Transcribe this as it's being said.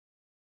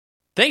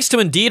Thanks to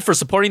Indeed for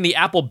supporting the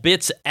Apple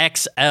Bits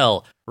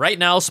XL. Right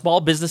now,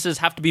 small businesses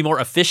have to be more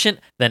efficient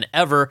than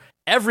ever.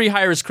 Every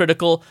hire is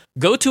critical.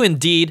 Go to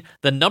Indeed,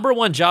 the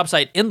 #1 job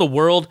site in the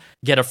world.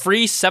 Get a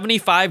free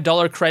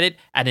 $75 credit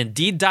at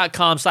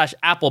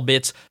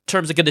Indeed.com/AppleBits.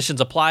 Terms and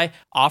conditions apply.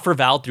 Offer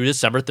valid through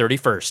December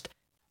 31st.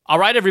 All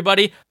right,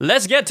 everybody,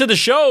 let's get to the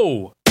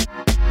show.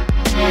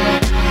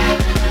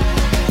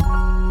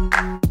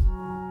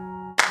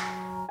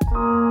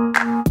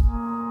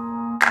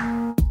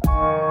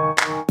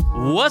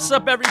 What's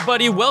up,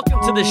 everybody?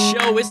 Welcome to the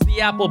show. It's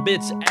the Apple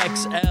Bits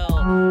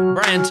XL.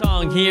 Brian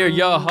Tong here,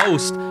 your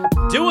host,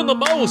 doing the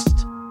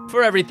most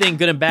for everything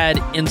good and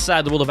bad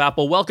inside the world of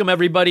Apple. Welcome,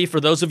 everybody. For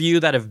those of you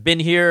that have been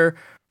here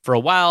for a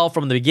while,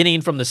 from the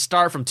beginning, from the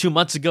start, from 2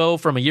 months ago,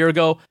 from a year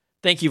ago,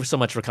 thank you so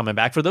much for coming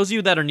back. For those of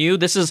you that are new,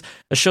 this is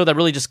a show that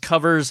really just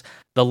covers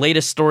the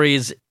latest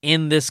stories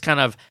in this kind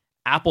of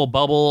Apple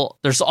bubble.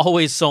 There's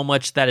always so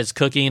much that is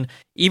cooking,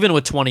 even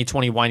with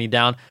 2020 winding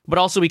down, but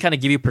also we kind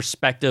of give you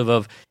perspective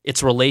of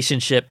its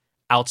relationship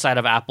outside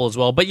of Apple as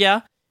well. But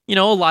yeah, you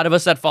know, a lot of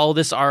us that follow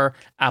this are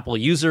Apple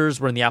users.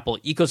 We're in the Apple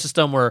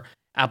ecosystem. We're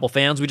Apple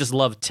fans. We just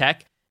love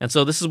tech. And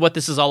so this is what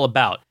this is all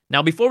about.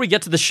 Now, before we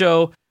get to the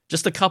show,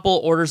 just a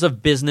couple orders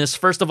of business.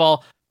 First of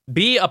all,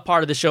 be a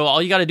part of the show.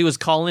 All you got to do is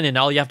call in, and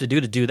all you have to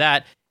do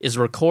that is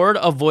record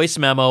a voice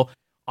memo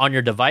on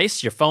your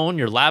device, your phone,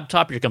 your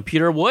laptop, your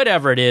computer,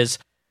 whatever it is.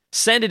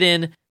 Send it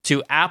in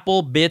to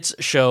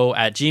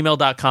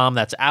applebitsshow@gmail.com.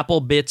 That's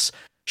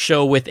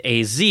applebitsshow with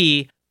a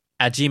Z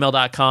at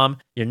gmail.com.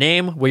 Your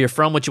name, where you're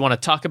from, what you want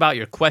to talk about,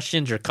 your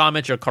questions, your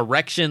comments, your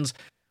corrections.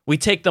 We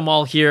take them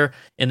all here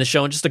in the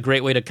show, and just a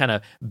great way to kind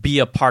of be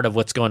a part of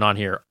what's going on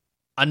here.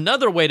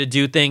 Another way to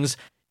do things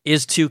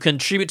is to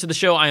contribute to the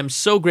show. I am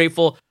so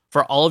grateful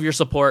for all of your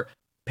support.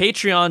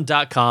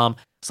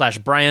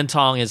 Patreon.com/Brian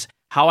Tong is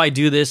how I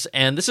do this.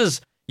 And this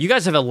is, you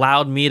guys have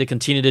allowed me to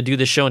continue to do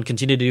this show and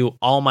continue to do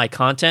all my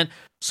content.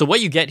 So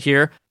what you get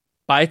here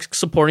by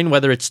supporting,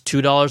 whether it's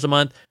 $2 a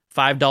month,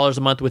 $5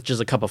 a month, which is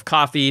a cup of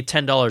coffee,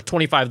 $10,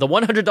 $25, the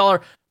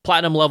 $100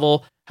 platinum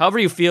level, however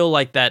you feel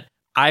like that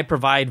I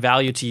provide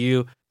value to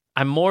you,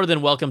 I'm more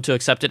than welcome to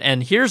accept it.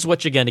 And here's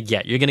what you're going to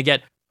get. You're going to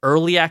get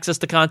early access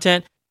to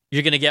content.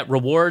 You're going to get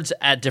rewards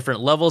at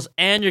different levels,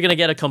 and you're going to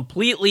get a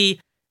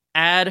completely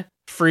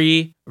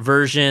ad-free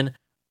version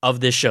of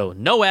this show.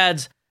 No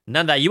ads,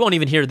 none of that. You won't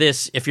even hear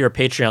this if you're a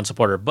Patreon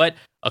supporter. But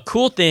a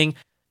cool thing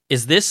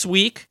is this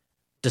week,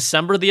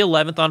 December the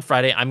 11th on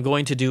Friday, I'm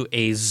going to do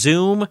a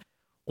Zoom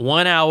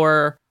 1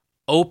 hour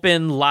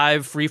open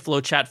live free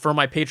flow chat for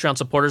my Patreon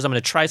supporters. I'm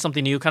going to try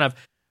something new, kind of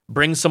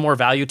bring some more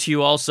value to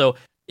you all. So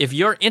if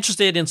you're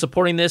interested in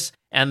supporting this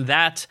and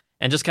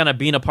just kind of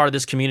being a part of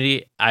this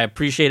community, I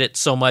appreciate it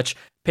so much.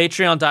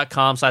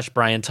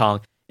 Patreon.com/Brian Tong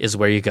is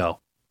where you go.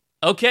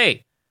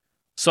 Okay.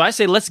 So I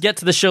say, let's get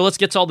to the show. Let's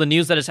get to all the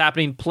news that is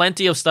happening.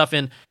 Plenty of stuff.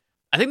 And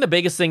I think the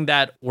biggest thing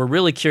that we're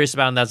really curious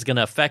about and that's going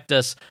to affect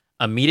us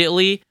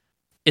immediately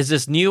is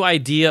this new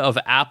idea of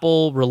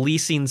Apple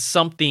releasing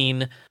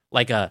something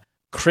like a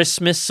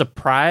Christmas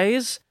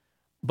surprise,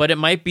 but it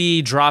might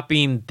be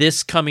dropping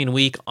this coming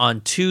week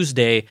on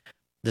Tuesday,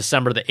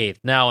 December the 8th.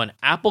 Now, an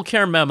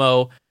AppleCare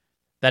memo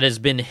that has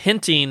been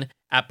hinting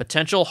at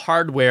potential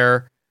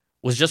hardware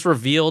was just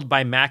revealed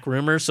by Mac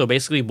Rumors. So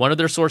basically, one of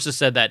their sources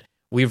said that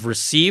we've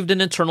received an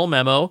internal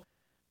memo.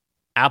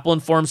 Apple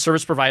informed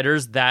service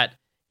providers that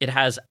it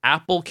has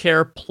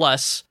AppleCare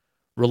Plus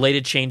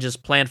related changes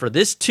planned for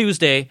this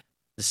Tuesday,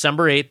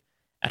 December 8th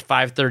at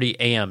 5:30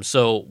 a.m.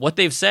 So what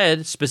they've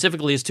said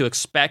specifically is to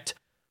expect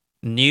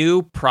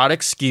new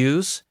product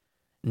SKUs,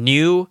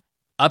 new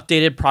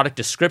updated product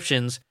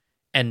descriptions,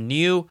 and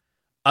new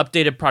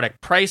updated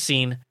product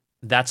pricing.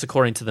 That's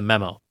according to the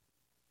memo.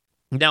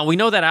 Now, we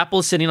know that Apple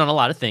is sitting on a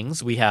lot of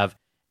things. We have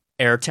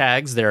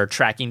AirTags, there are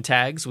tracking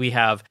tags. We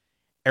have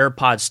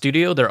AirPod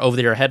Studio, they're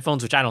over-the-ear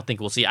headphones, which I don't think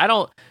we'll see. I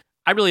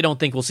really don't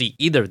think we'll see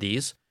either of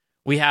these.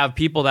 We have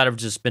people that have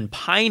just been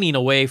pining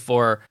away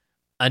for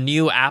a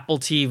new Apple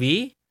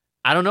TV.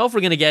 I don't know if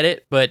we're going to get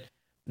it, but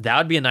that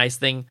would be a nice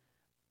thing.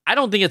 I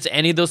don't think it's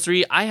any of those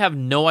three. I have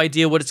no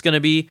idea what it's going to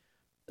be.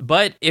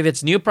 But if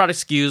it's new product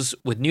SKUs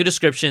with new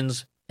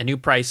descriptions and new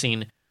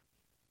pricing,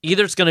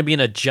 either it's going to be an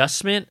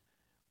adjustment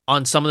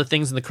on some of the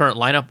things in the current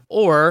lineup,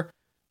 or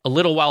a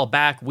little while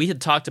back, we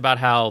had talked about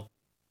how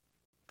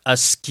a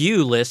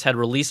SKU list had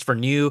released for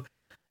new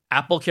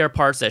AppleCare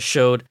parts that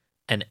showed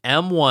an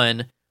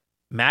M1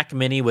 Mac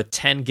Mini with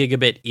 10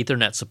 gigabit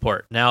Ethernet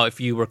support. Now, if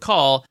you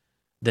recall,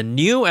 the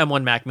new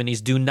M1 Mac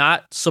Minis do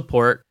not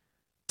support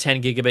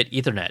 10 gigabit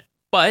Ethernet,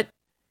 but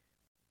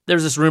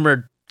there's this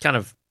rumored kind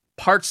of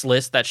parts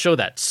list that show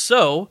that.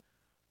 So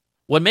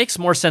what makes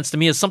more sense to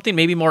me is something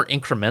maybe more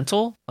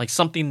incremental, like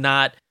something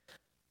not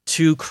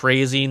too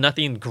crazy,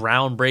 nothing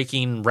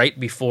groundbreaking right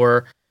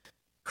before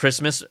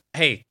Christmas.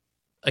 Hey,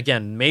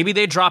 again, maybe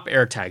they drop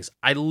AirTags.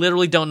 I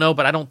literally don't know,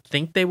 but I don't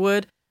think they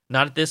would.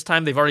 Not at this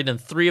time. They've already done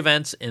 3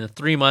 events in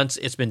 3 months.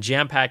 It's been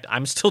jam-packed.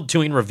 I'm still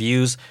doing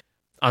reviews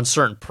on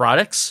certain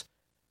products.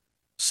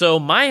 So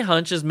my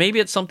hunch is maybe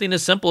it's something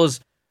as simple as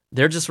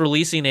they're just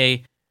releasing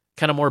a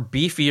kind of more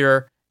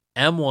beefier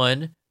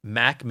M1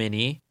 Mac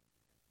Mini.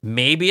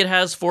 Maybe it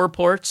has 4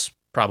 ports,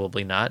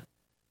 probably not.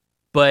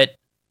 But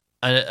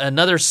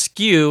another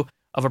SKU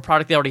of a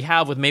product they already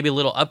have with maybe a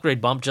little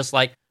upgrade bump, just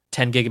like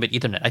 10 gigabit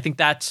Ethernet. I think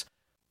that's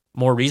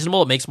more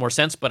reasonable. It makes more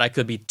sense, but I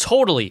could be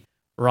totally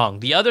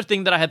wrong. The other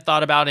thing that I had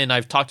thought about and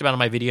I've talked about in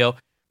my video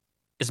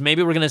is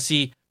maybe we're going to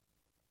see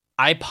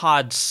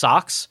iPod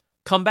socks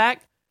come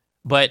back,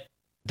 but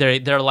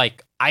they're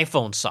like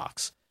iPhone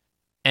socks.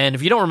 And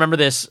if you don't remember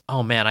this,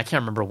 oh man, I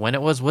can't remember when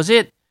it was. Was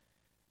it?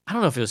 I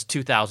don't know if it was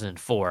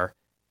 2004.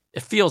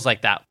 It feels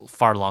like that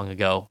far long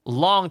ago.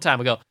 Long time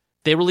ago.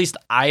 They released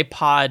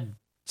iPod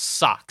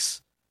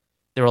socks.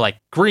 They were like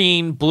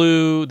green,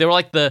 blue. They were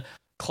like the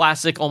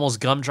classic, almost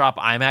gumdrop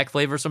iMac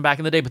flavors from back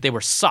in the day, but they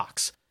were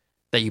socks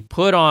that you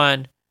put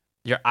on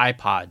your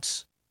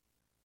iPods.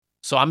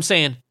 So I'm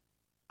saying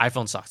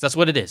iPhone socks. That's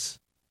what it is.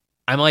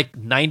 I'm like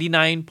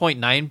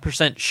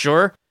 99.9%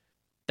 sure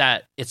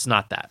that it's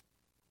not that.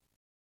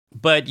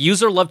 But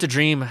User Love to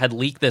Dream had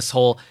leaked this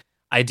whole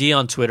idea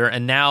on Twitter,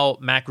 and now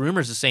Mac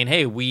Rumors is saying,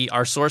 hey,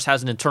 our source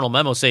has an internal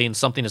memo saying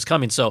something is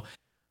coming. So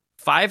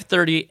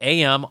 5:30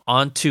 a.m.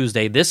 on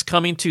Tuesday, this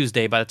coming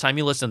Tuesday, by the time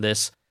you listen to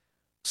this,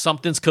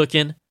 something's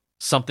cooking,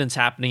 something's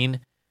happening.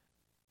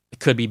 It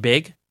could be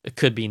big. It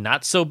could be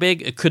not so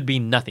big. It could be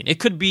nothing. It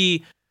could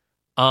be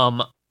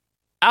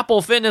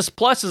Apple Fitness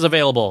Plus is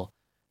available.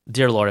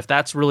 Dear Lord, if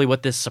that's really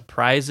what this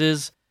surprise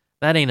is,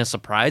 that ain't a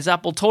surprise.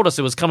 Apple told us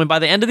it was coming by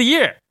the end of the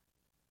year.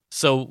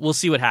 So we'll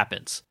see what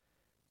happens.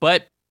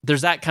 But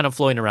there's that kind of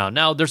floating around.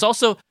 Now, there's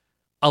also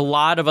a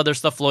lot of other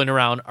stuff floating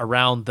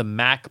around the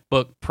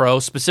MacBook Pro,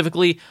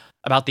 specifically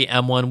about the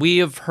M1. We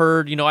have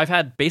heard, I've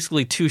had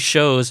basically 2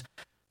 shows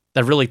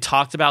that really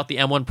talked about the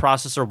M1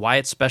 processor, why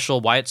it's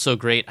special, why it's so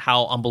great,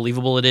 how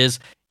unbelievable it is.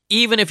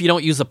 Even if you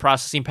don't use the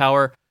processing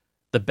power,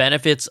 the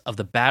benefits of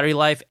the battery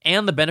life,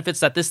 and the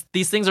benefits that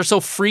these things are so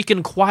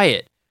freaking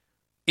quiet.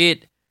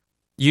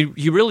 You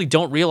really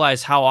don't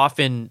realize how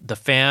often the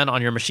fan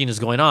on your machine is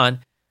going on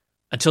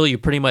until you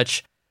pretty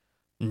much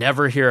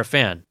never hear a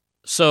fan.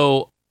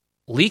 So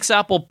Leaks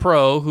Apple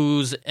Pro,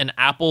 who's an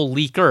Apple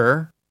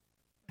leaker,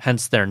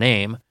 hence their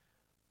name,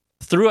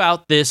 threw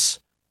out this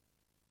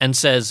and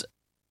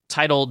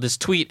titled this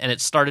tweet, and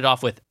it started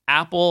off with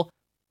Apple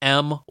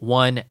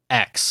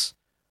M1X.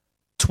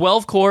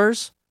 12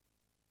 cores,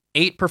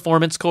 8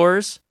 performance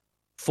cores,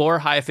 4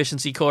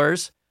 high-efficiency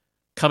cores,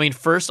 coming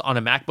first on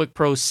a MacBook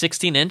Pro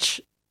 16-inch,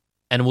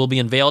 and will be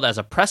unveiled as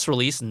a press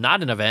release,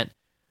 not an event.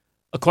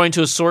 According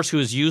to a source who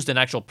has used an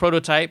actual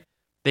prototype,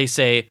 they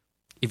say,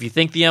 if you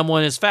think the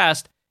M1 is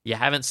fast, you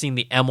haven't seen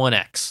the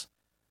M1X.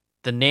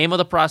 The name of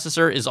the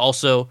processor is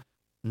also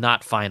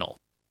not final.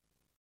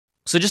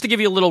 So just to give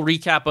you a little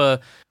recap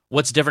of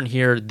what's different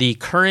here, the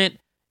current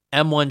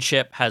M1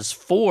 chip has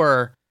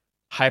 4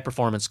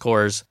 high-performance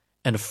cores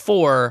and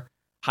 4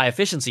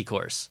 high-efficiency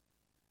cores.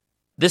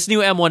 This new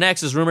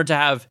M1X is rumored to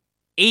have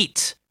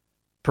 8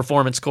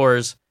 performance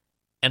cores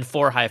and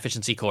 4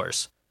 high-efficiency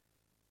cores.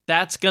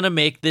 That's going to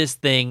make this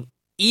thing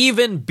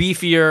even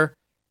beefier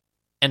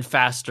and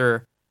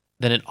faster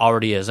than it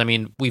already is. I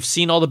mean, we've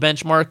seen all the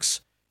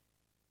benchmarks.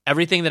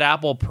 Everything that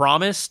Apple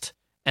promised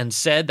and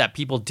said that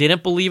people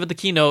didn't believe at the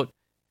keynote,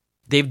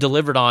 they've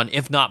delivered on,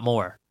 if not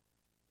more.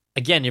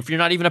 Again, if you're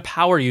not even a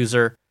power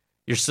user,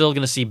 you're still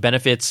going to see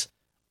benefits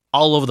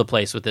all over the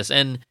place with this.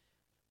 And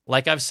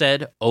like I've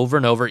said over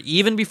and over,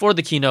 even before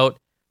the keynote,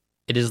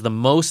 it is the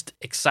most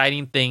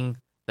exciting thing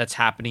that's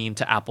happening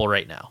to Apple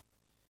right now.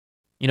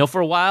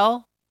 For a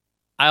while,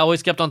 I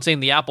always kept on saying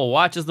the Apple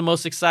Watch is the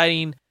most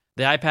exciting.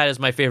 The iPad is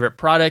my favorite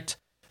product.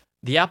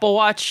 The Apple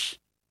Watch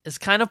is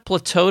kind of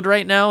plateaued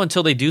right now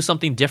until they do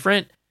something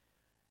different.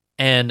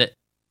 And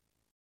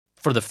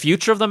for the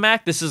future of the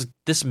Mac,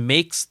 this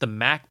makes the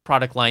Mac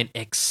product line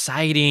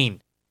exciting.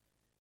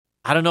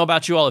 I don't know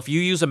about you all. If you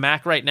use a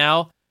Mac right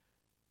now,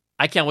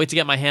 I can't wait to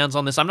get my hands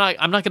on this. I'm not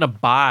going to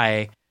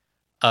buy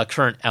a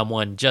current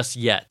M1 just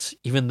yet,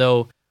 even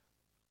though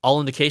all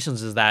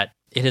indications is that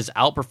it has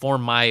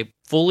outperformed my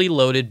fully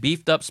loaded,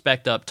 beefed up,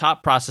 spec'd up,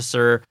 top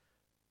processor,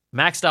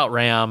 maxed out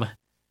RAM,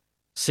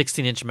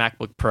 16-inch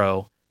MacBook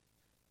Pro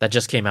that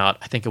just came out.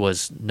 I think it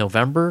was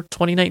November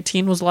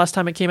 2019 was the last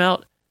time it came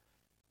out.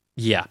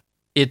 Yeah,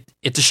 it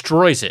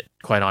destroys it,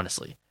 quite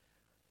honestly.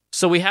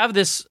 So we have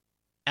this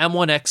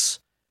M1X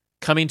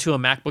coming to a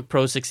MacBook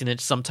Pro 16-inch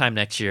sometime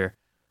next year,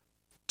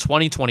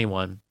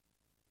 2021.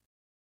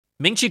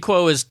 Ming-Chi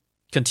Kuo has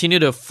continued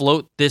to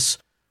float this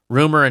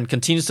rumor and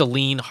continues to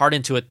lean hard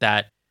into it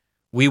that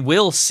we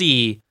will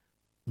see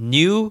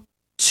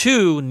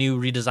two new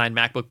redesigned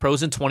MacBook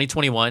Pros in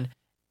 2021,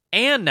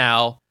 and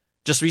now,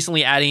 just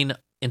recently adding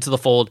into the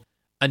fold,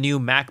 a new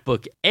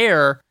MacBook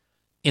Air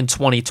in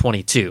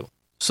 2022.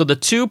 So the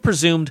 2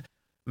 presumed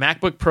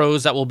MacBook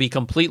Pros that will be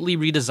completely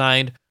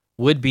redesigned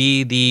would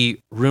be the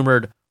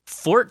rumored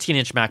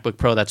 14-inch MacBook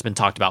Pro that's been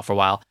talked about for a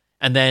while,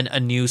 and then a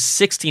new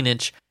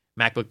 16-inch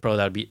MacBook Pro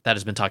that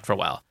has been talked for a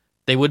while.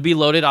 They would be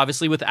loaded,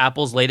 obviously, with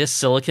Apple's latest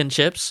silicon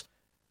chips.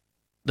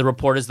 The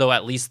report is, though,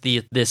 at least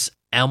this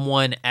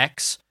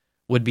M1X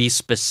would be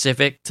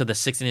specific to the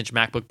 16-inch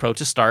MacBook Pro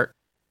to start.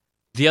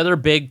 The other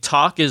big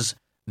talk is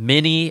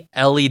mini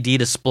LED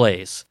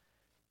displays.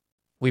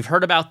 We've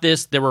heard about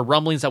this. There were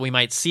rumblings that we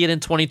might see it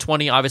in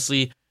 2020.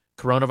 Obviously,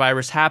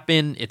 coronavirus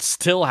happened. It's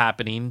still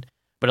happening,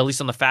 but at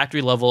least on the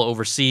factory level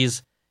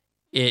overseas,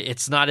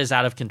 it's not as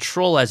out of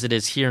control as it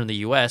is here in the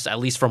US, at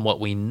least from what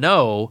we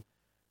know.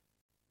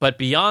 But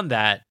beyond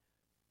that,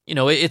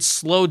 it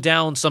slowed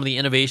down some of the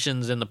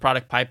innovations in the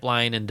product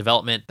pipeline and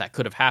development that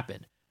could have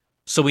happened.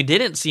 So we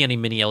didn't see any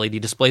mini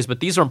LED displays, but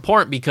these are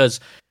important because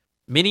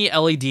mini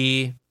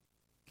LED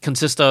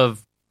consist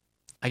of,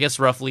 I guess,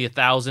 roughly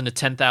 1,000 to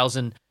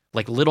 10,000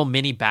 like little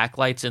mini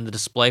backlights in the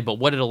display. But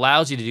what it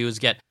allows you to do is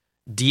get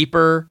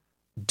deeper,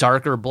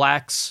 darker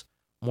blacks,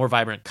 more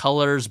vibrant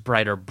colors,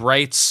 brighter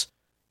brights.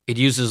 It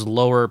uses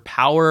lower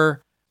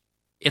power.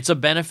 It's a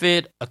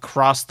benefit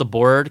across the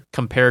board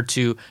compared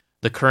to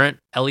the current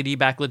LED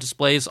backlit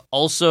displays.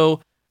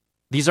 Also,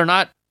 these are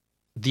not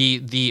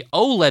the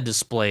OLED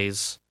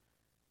displays,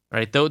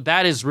 right? Though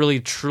that is really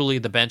truly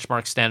the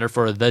benchmark standard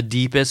for the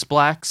deepest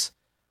blacks.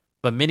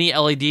 But mini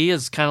LED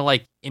is kind of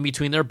like in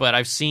between there. But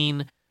I've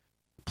seen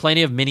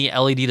plenty of mini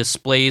LED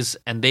displays,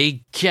 and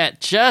they get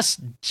just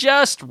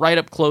right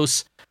up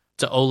close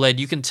to OLED.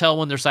 You can tell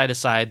when they're side to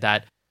side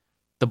that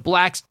the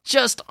blacks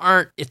just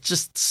aren't. It's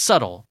just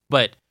subtle,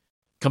 but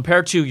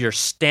compared to your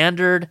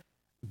standard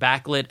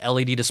backlit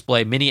LED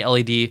display, mini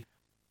LED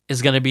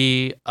is going to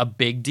be a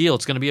big deal.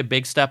 It's going to be a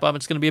big step up.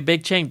 It's going to be a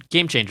big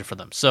game changer for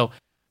them. So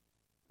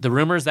the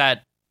rumors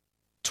that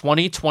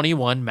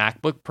 2021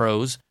 MacBook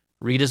Pros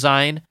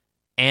redesign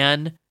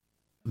and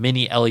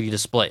mini LED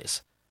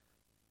displays.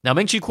 Now,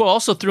 Ming Chi Kuo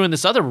also threw in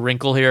this other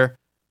wrinkle here.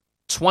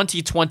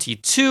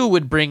 2022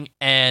 would bring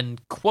an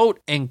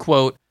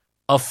quote-unquote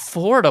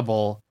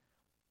affordable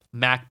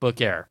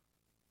MacBook Air.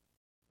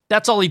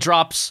 That's all he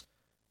drops.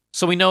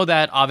 So we know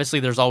that obviously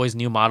there's always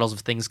new models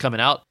of things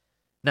coming out.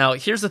 Now,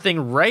 here's the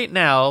thing. Right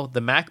now,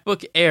 the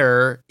MacBook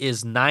Air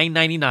is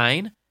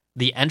 $999.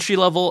 The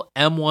entry-level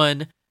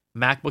M1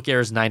 MacBook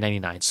Air is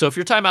 $999. So if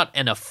you're talking about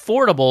an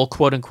affordable,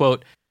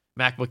 quote-unquote,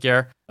 MacBook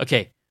Air,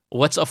 okay,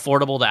 what's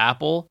affordable to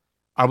Apple?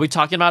 Are we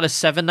talking about a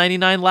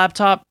 $799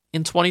 laptop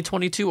in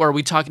 2022, or are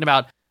we talking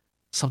about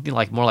something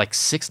like more like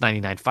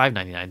 $699,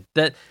 $599?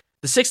 The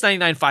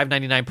 $699,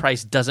 $599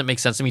 price doesn't make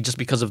sense to me just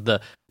because of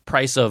the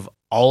price of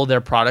all of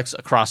their products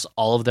across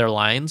all of their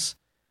lines.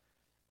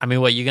 I mean,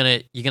 what, you're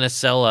gonna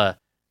sell a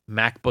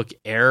MacBook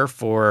Air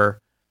for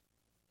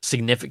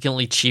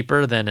significantly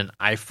cheaper than an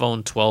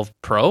iPhone 12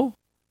 Pro?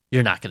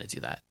 You're not gonna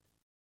do that.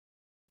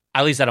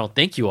 At least I don't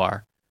think you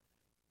are.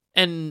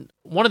 And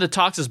one of the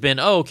talks has been,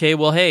 oh, okay,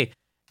 well, hey,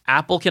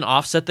 Apple can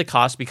offset the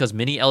cost because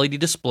mini LED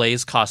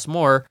displays cost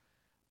more,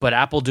 but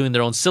Apple doing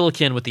their own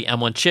silicon with the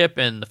M1 chip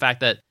and the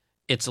fact that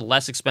it's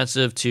less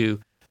expensive to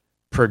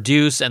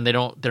produce and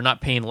they're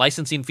not paying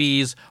licensing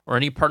fees or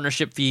any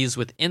partnership fees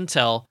with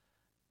Intel,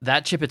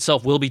 that chip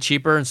itself will be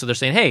cheaper. And so they're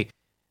saying, hey,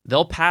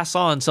 they'll pass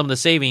on some of the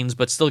savings,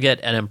 but still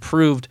get an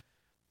improved,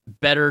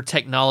 better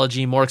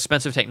technology, more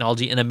expensive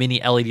technology in a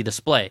mini LED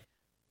display.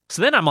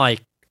 So then I'm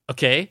like,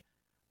 okay,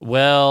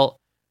 well,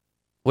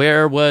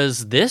 where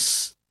was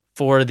this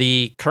for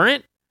the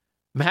current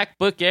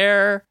MacBook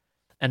Air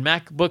and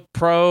MacBook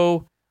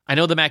Pro? I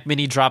know the Mac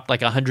Mini dropped like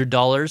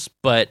 $100,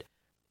 but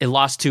it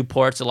lost 2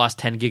 ports. It lost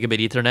 10 gigabit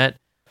Ethernet.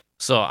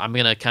 So I'm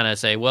going to kind of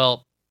say,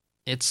 well,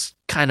 it's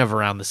kind of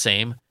around the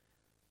same.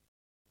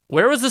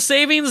 Where was the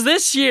savings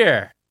this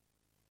year?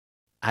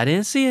 I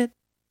didn't see it.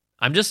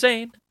 I'm just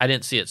saying, I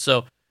didn't see it.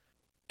 So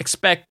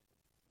expect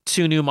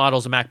 2 new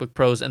models of MacBook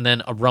Pros and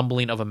then a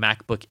rumbling of a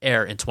MacBook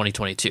Air in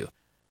 2022.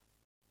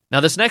 Now,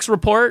 this next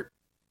report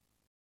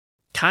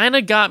kind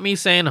of got me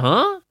saying,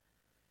 huh?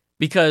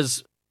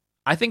 Because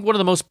I think one of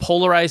the most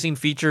polarizing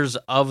features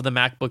of the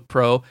MacBook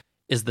Pro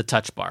is the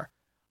touch bar.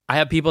 I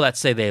have people that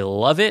say they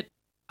love it.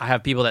 I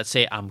have people that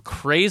say I'm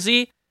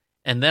crazy.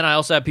 And then I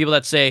also have people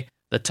that say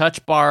the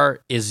touch bar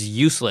is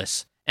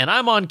useless. And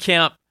I'm on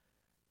camp,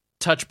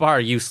 touch bar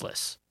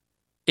useless.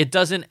 It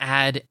doesn't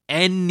add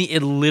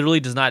it literally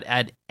does not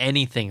add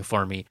anything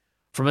for me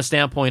from a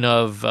standpoint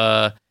of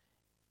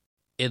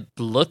it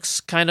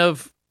looks kind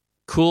of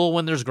cool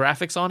when there's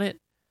graphics on it.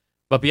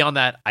 But beyond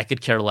that, I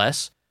could care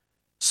less.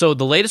 So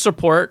the latest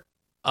report,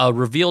 a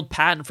revealed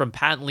patent from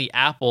Patently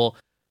Apple,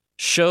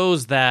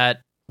 shows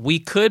that we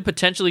could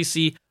potentially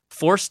see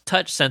Force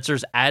Touch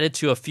sensors added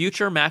to a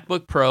future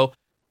MacBook Pro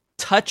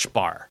touch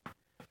bar.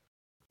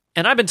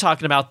 And I've been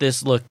talking about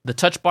this. Look, the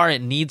touch bar,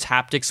 it needs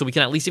haptics so we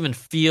can at least even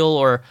feel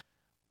or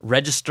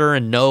register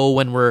and know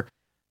when we're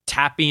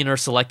tapping or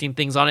selecting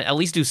things on it. At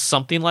least do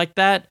something like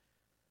that.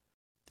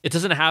 It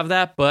doesn't have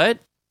that, but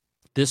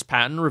this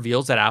patent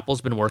reveals that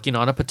Apple's been working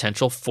on a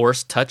potential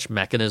Force Touch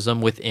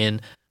mechanism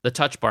within the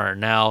touch bar.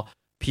 Now,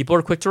 people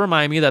are quick to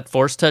remind me that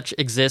Force Touch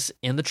exists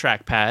in the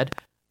trackpad.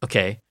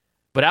 Okay.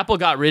 But Apple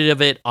got rid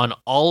of it on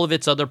all of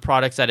its other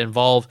products that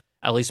involve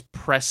at least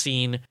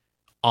pressing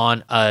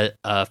on a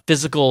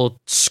physical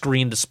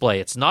screen display.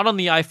 It's not on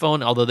the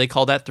iPhone, although they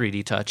call that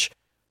 3D Touch.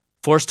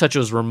 Force Touch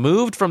was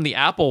removed from the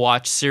Apple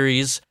Watch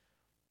series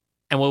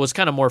And what was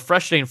kind of more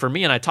frustrating for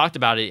me, and I talked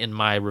about it in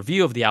my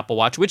review of the Apple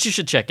Watch, which you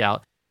should check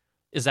out,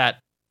 is that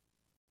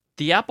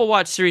the Apple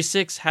Watch Series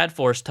 6 had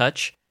Force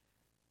Touch.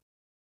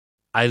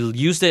 I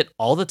used it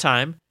all the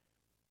time.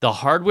 The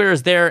hardware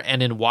is there,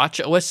 and in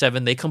Watch OS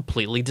 7, they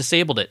completely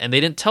disabled it. And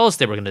they didn't tell us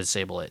they were going to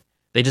disable it.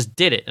 They just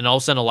did it. And all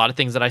of a sudden, a lot of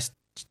things that I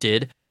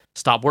did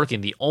stopped working.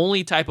 The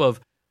only type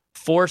of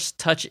Force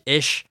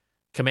Touch-ish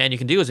command you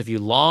can do is if you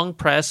long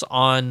press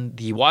on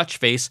the watch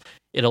face,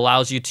 it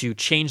allows you to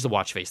change the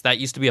watch face. That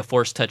used to be a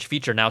Force Touch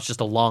feature. Now it's just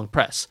a long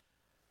press.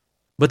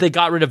 But they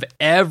got rid of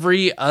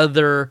every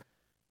other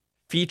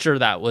feature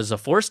that was a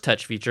Force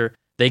Touch feature.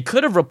 They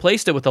could have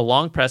replaced it with a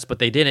long press, but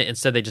they didn't.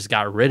 Instead, they just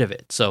got rid of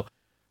it. So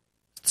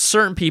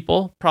certain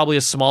people, probably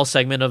a small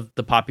segment of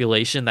the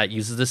population that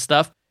uses this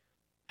stuff,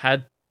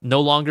 had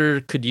no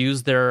longer could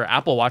use their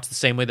Apple Watch the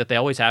same way that they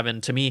always have.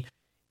 And to me,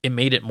 it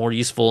made it more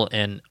useful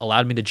and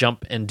allowed me to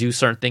jump and do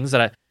certain things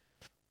that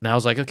now I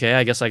was like, okay,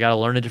 I guess I got to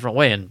learn a different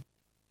way. And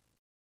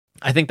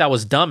I think that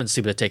was dumb and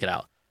stupid to take it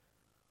out.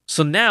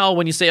 So now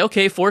when you say,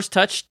 okay, Force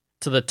Touch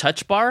to the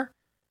touch bar,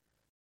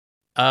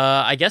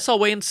 I guess I'll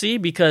wait and see,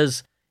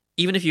 because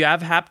even if you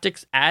have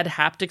haptics, add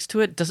haptics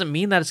to it, doesn't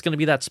mean that it's going to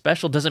be that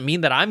special. Doesn't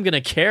mean that I'm going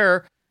to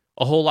care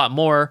a whole lot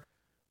more,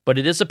 but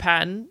it is a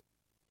patent.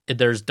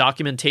 There's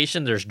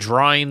documentation, there's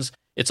drawings,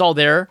 it's all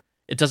there.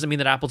 It doesn't mean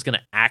that Apple's going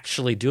to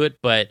actually do it,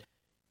 but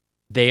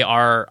they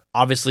are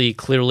obviously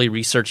clearly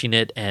researching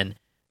it, and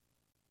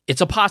it's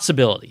a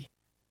possibility.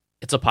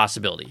 It's a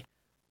possibility.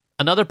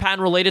 Another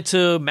patent related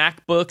to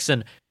MacBooks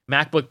and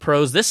MacBook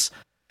Pros. This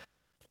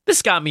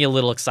got me a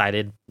little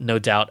excited, no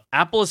doubt.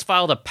 Apple has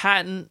filed a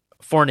patent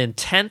for an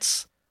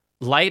intense,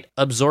 light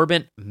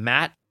absorbent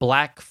matte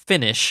black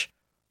finish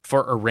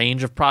for a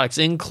range of products,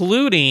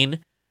 including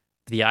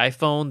the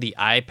iPhone, the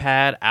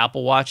iPad,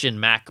 Apple Watch, and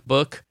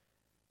MacBook.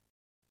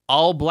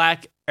 All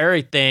black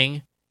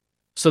everything.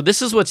 So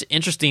this is what's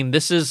interesting.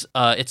 This is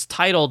it's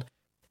titled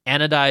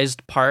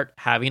Anodized Part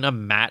Having a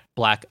Matte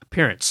Black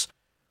Appearance.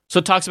 So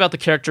it talks about the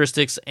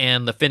characteristics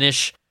and the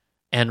finish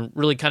and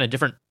really kind of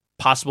different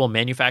possible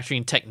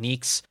manufacturing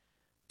techniques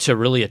to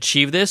really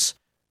achieve this.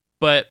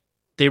 But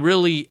they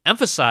really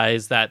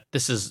emphasize that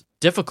this is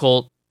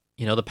difficult.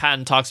 You know, the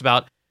patent talks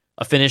about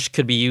a finish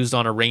could be used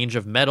on a range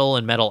of metal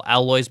and metal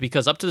alloys,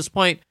 because up to this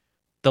point,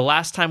 the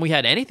last time we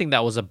had anything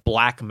that was a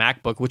black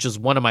MacBook, which is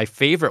one of my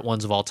favorite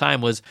ones of all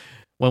time, was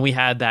when we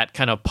had that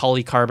kind of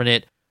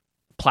polycarbonate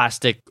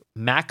plastic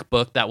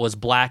MacBook that was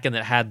black and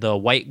that had the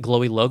white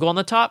glowy logo on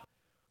the top.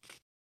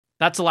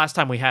 That's the last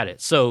time we had it.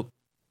 So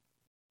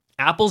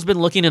Apple's been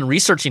looking and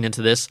researching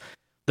into this.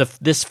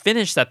 This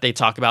finish that they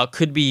talk about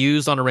could be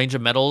used on a range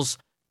of metals,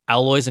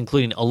 alloys,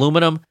 including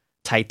aluminum,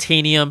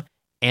 titanium,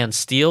 and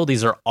steel.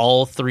 These are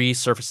all three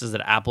surfaces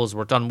that Apple has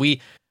worked on.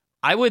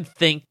 I would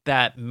think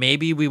that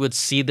maybe we would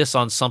see this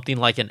on something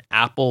like an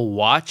Apple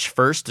Watch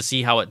first to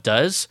see how it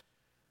does.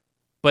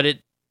 But it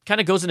kind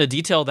of goes into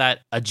detail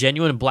that a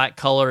genuine black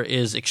color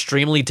is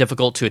extremely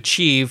difficult to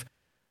achieve,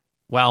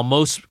 while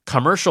most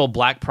commercial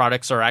black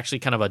products are actually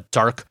kind of a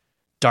dark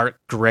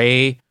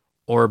gray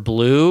or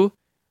blue.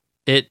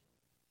 It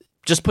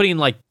just putting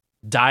like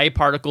dye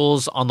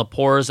particles on the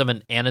pores of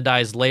an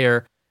anodized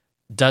layer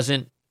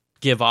doesn't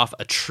give off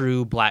a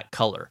true black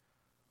color.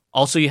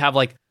 Also, you have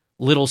like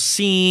little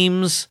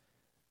seams,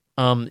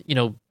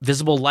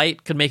 visible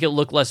light could make it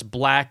look less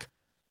black.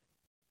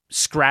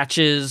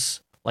 Scratches,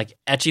 like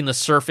etching the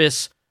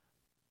surface,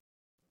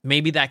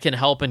 maybe that can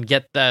help and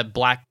get that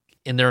black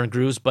in there in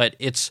grooves, but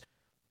it's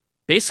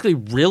basically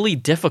really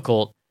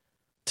difficult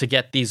to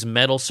get these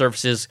metal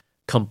surfaces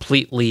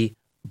completely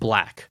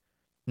black.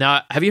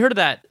 Now, have you heard of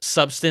that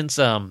substance?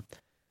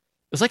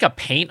 It's like a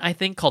paint, I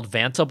think, called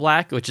Vanta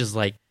Black, which is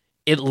like,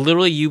 it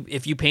literally,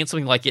 if you paint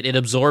something like it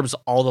absorbs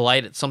all the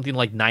light. It's something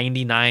like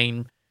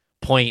 99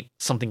 point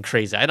something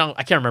crazy. I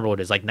can't remember what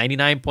it is, like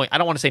 99 point, I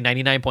don't want to say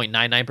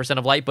 99.99%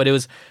 of light, but it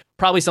was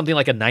probably something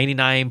like a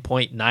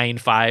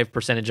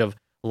 99.95% of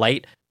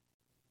light.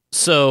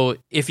 So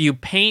if you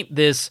paint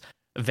this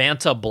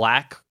Vanta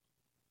Black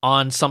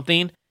on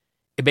something,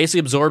 it basically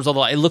absorbs all the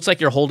light. It looks like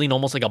you're holding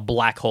almost like a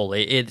black hole.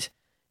 It's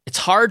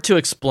hard to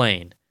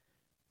explain,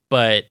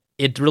 but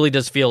it really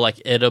does feel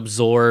like it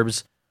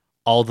absorbs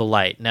all the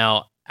light.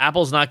 Now,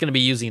 Apple's not going to be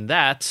using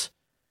that.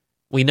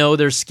 We know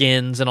there's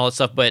skins and all that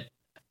stuff, but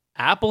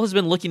Apple has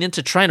been looking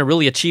into trying to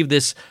really achieve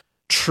this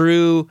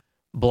true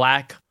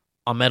black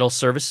on metal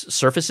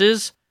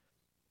surfaces,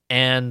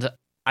 and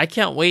I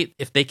can't wait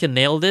if they can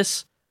nail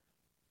this.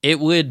 It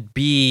would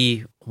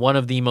be one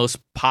of the most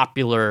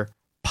popular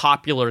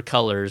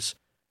colors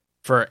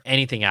for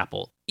anything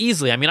Apple.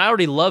 Easily. I mean, I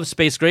already love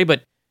space gray,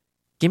 but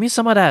give me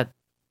some of that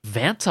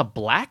Vanta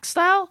Black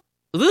style?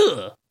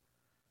 Ugh.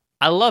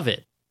 I love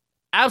it.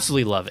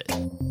 Absolutely love it.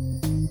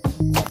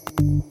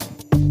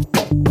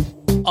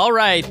 All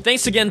right,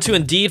 thanks again to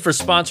Indeed for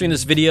sponsoring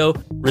this video.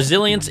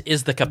 Resilience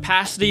is the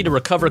capacity to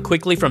recover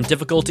quickly from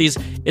difficulties.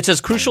 It's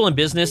as crucial in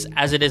business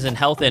as it is in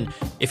health, and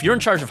if you're in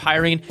charge of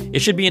hiring, it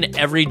should be in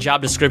every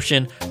job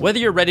description. Whether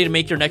you're ready to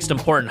make your next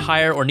important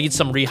hire or need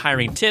some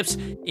rehiring tips,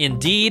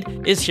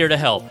 Indeed is here to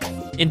help.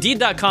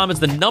 Indeed.com is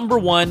the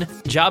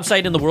 #1 job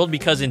site in the world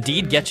because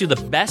Indeed gets you the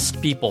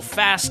best people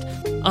fast.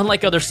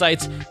 Unlike other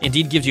sites,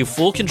 Indeed gives you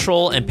full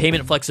control and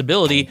payment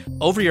flexibility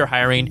over your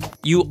hiring.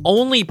 You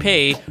only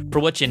pay for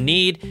what you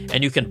need,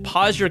 and you can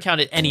pause your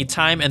account at any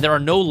time, and there are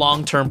no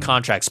long-term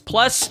contracts.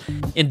 Plus,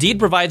 Indeed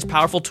provides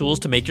powerful tools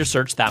to make your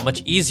search that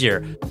much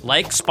easier,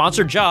 like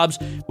sponsored jobs,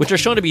 which are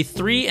shown to be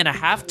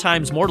 3.5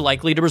 times more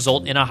likely to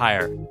result in a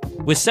hire.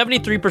 With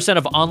 73%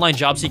 of online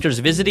job seekers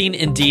visiting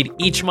Indeed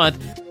each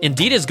month,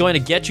 Indeed is going to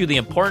get you the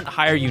important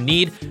hire you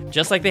need,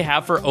 just like they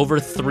have for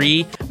over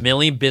 3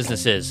 million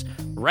businesses.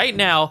 Right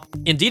now,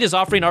 Indeed is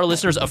offering our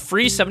listeners a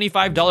free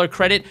 $75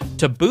 credit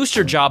to boost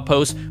your job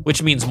post,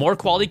 which means more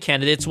quality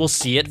candidates will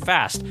see it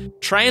fast.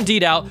 Try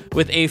Indeed out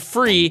with a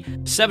free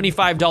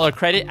 $75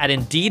 credit at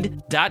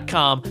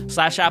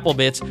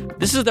Indeed.com/Applebits.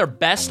 This is their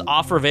best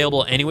offer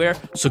available anywhere,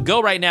 so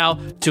go right now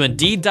to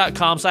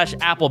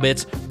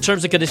Indeed.com/Applebits.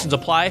 Terms and conditions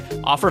apply.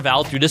 Offer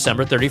valid through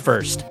December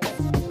 31st.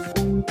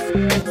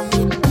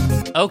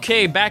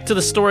 Okay, back to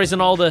the stories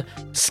and all the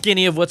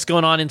skinny of what's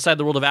going on inside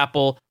the world of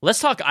Apple. Let's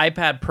talk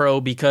iPad Pro,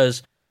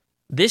 because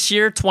this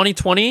year,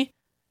 2020,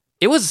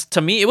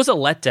 to me, it was a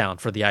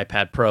letdown for the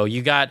iPad Pro.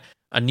 You got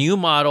a new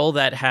model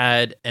that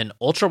had an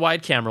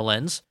ultra-wide camera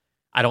lens.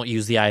 I don't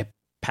use the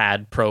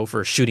iPad Pro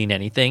for shooting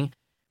anything.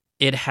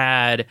 It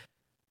had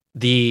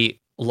the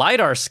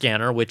LiDAR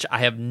scanner, which I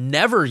have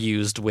never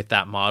used with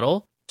that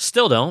model.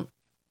 Still don't.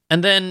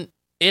 And then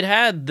it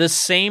had the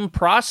same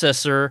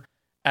processor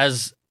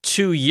as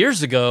 2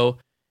 years ago,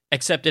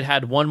 except it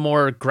had one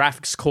more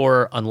graphics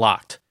core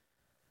unlocked.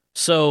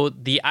 So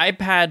the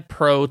iPad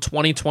Pro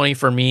 2020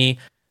 for me,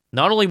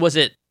 not only was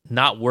it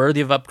not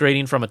worthy of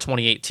upgrading from a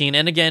 2018,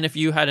 and again, if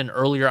you had an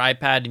earlier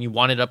iPad and you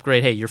wanted to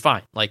upgrade, hey, you're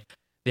fine. Like,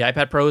 the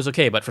iPad Pro is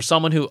okay. But for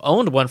someone who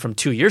owned one from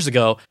 2 years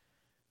ago,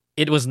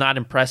 it was not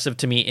impressive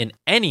to me in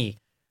any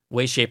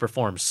way, shape, or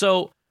form.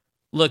 So,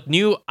 look,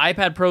 new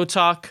iPad Pro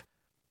talk.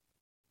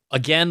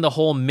 Again, the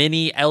whole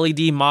mini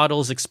LED model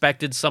is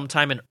expected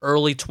sometime in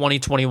early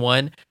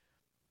 2021.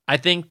 I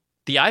think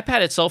the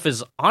iPad itself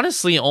is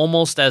honestly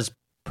almost as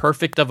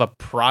perfect of a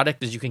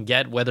product as you can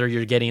get, whether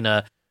you're getting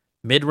a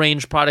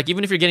mid-range product.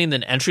 Even if you're getting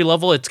an entry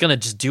level, it's going to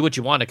just do what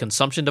you want, a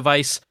consumption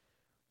device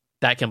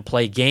that can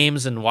play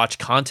games and watch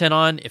content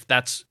on, if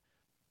that's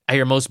at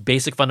your most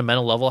basic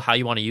fundamental level how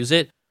you want to use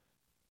it.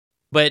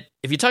 But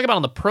if you talk about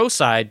on the Pro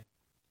side,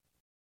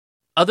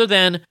 other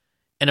than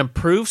an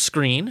improved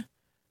screen,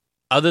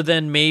 other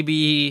than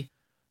maybe,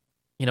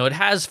 it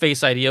has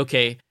Face ID,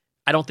 okay,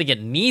 I don't think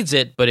it needs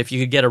it, but if you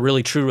could get a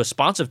really true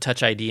responsive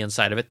Touch ID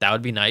inside of it, that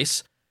would be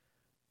nice.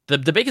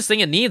 The biggest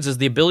thing it needs is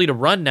the ability to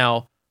run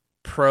now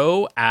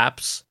Pro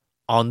apps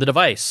on the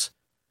device.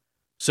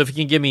 So if you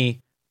can give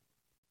me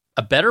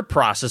a better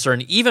processor,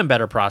 an even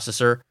better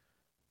processor,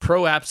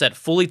 Pro apps that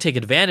fully take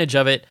advantage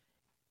of it,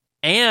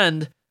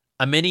 and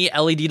a mini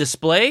LED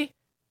display,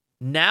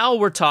 now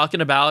we're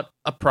talking about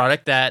a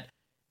product that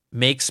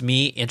makes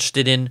me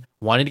interested in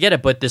wanting to get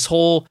it. But this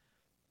whole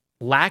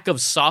lack of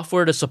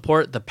software to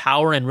support the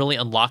power and really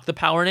unlock the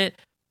power in it,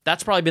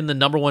 that's probably been the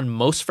 #1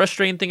 most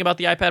frustrating thing about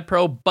the iPad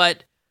Pro.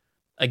 But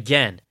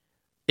again,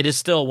 it is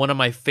still one of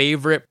my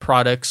favorite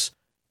products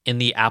in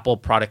the Apple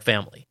product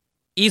family.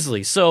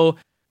 Easily. So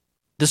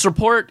this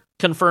report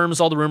confirms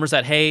all the rumors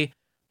that, hey,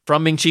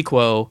 from Ming-Chi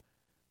Kuo,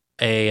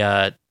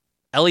 a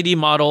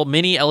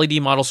mini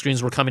LED model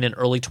screens were coming in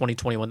early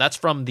 2021. That's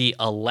from the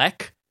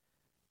Alec.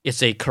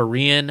 It's a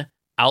Korean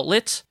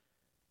outlet.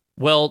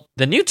 Well,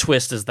 the new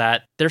twist is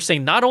that they're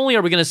saying not only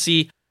are we going to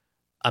see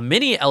a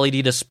mini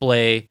LED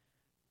display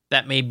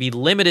that may be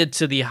limited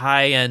to the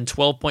high-end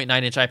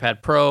 12.9-inch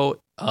iPad Pro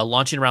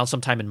launching around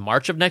sometime in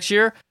March of next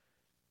year,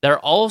 they're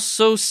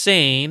also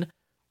saying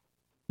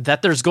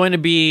that there's going to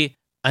be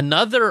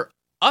another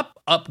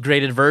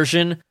upgraded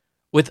version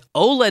with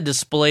OLED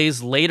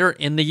displays later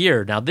in the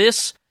year. Now,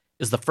 this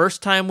is the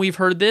first time we've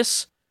heard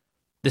this.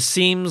 This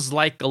seems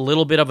like a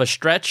little bit of a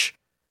stretch,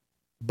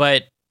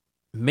 but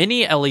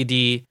mini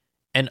LED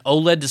and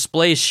OLED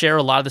displays share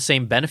a lot of the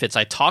same benefits.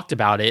 I talked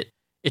about it.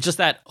 It's just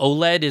that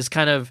OLED is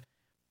kind of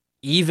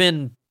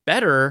even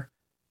better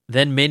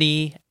than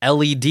mini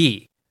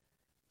LED.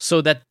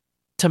 So that,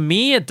 to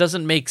me, it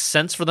doesn't make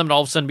sense for them to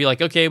all of a sudden be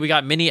like, okay, we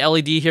got mini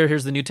LED here,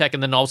 here's the new tech,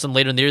 and then all of a sudden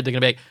later in the year, they're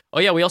going to be like, oh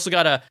yeah, we also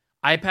got a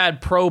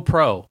iPad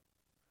Pro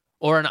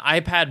or an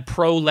iPad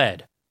Pro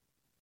LED.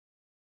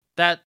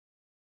 That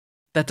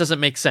doesn't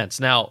make sense.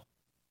 Now,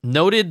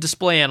 noted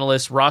display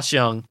analyst Ross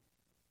Young,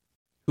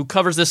 who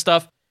covers this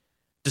stuff,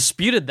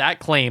 disputed that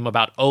claim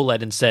about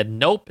OLED and said,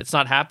 nope, it's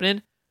not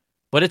happening,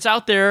 but it's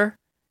out there.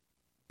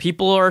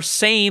 People are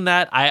saying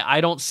that.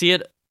 I don't see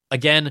it.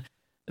 Again,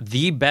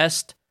 the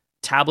best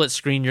tablet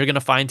screen you're going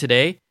to find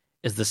today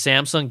is the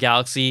Samsung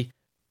Galaxy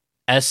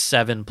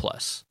S7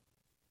 Plus.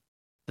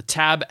 The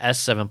Tab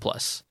S7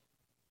 Plus.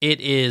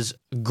 It is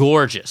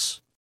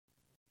gorgeous.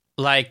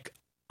 Like,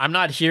 I'm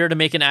not here to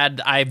make an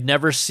ad. I've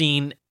never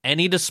seen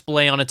any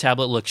display on a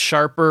tablet look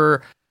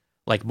sharper,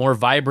 like more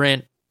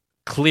vibrant,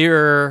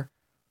 clearer.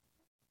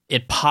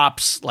 It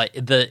pops, like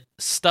the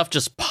stuff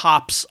just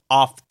pops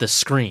off the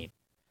screen.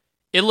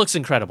 It looks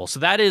incredible. So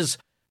that is,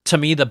 to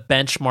me, the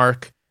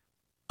benchmark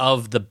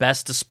of the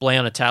best display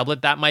on a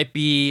tablet. That might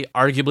be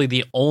arguably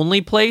the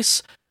only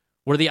place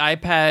where the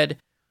iPad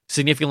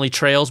significantly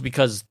trails,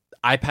 because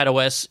iPad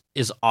OS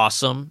is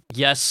awesome.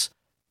 Yes,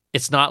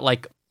 it's not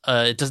like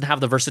it doesn't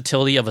have the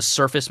versatility of a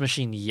Surface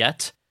machine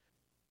yet.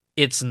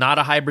 It's not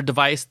a hybrid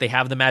device. They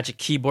have the Magic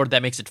Keyboard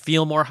that makes it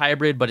feel more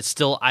hybrid, but it's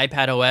still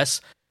iPad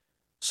OS.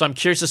 So I'm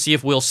curious to see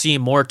if we'll see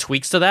more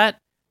tweaks to that,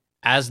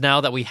 as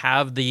now that we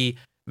have the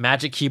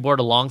Magic Keyboard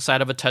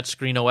alongside of a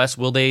touchscreen OS.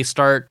 Will they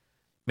start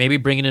maybe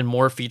bringing in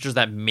more features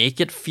that make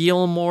it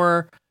feel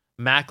more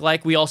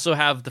Mac-like? We also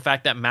have the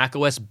fact that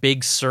macOS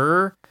Big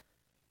Sur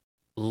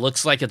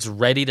looks like it's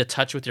ready to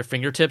touch with your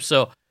fingertips.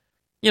 So,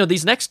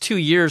 these next 2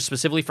 years,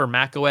 specifically for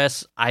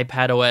macOS,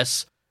 iPad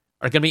OS,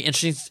 are going to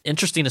be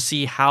interesting to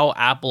see how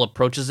Apple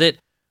approaches it.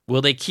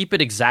 Will they keep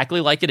it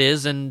exactly like it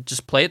is and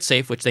just play it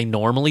safe, which they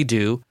normally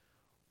do?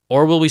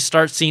 Or will we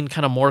start seeing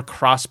kind of more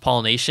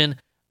cross-pollination?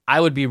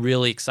 I would be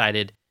really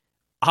excited,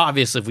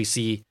 obviously, if we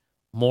see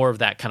more of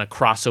that kind of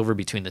crossover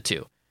between the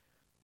two.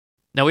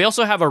 Now, we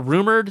also have a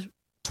rumored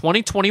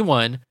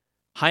 2021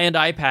 high-end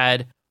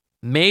iPad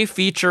may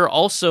feature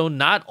also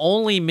not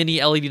only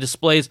mini LED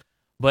displays,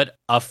 but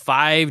a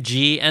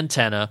 5G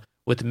antenna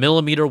with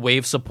millimeter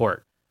wave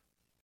support.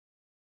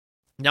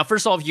 Now,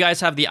 first of all, if you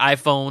guys have the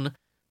iPhone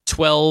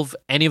 12,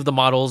 any of the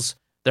models,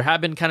 there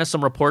have been kind of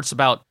some reports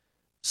about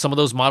some of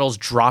those models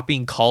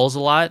dropping calls a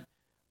lot.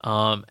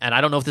 And I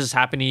don't know if this has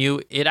happened to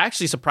you. It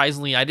actually,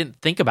 surprisingly, I didn't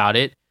think about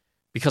it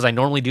because I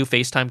normally do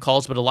FaceTime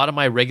calls, but a lot of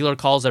my regular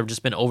calls that have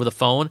just been over the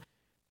phone,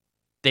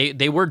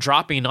 they were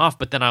dropping off,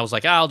 but then I was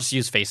like, I'll just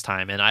use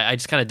FaceTime, and I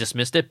just kind of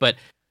dismissed it. But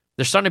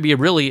there's starting to be a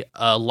really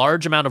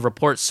large amount of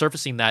reports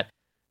surfacing that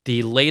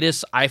the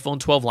latest iPhone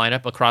 12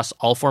 lineup across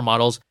all 4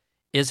 models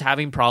is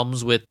having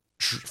problems with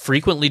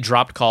frequently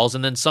dropped calls,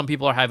 and then some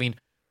people are having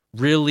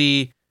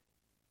really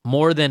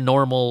more than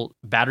normal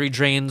battery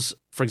drains.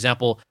 For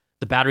example,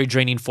 the battery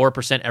draining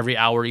 4% every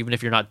hour, even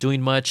if you're not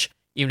doing much.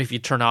 Even if you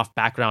turn off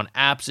background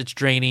apps, it's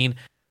draining.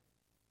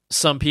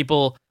 Some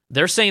people,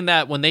 they're saying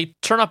that when they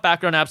turn off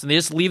background apps and they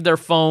just leave their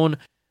phone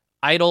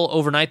idle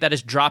overnight, that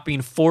is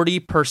dropping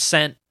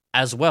 40%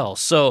 as well.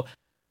 So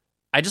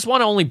I just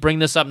want to only bring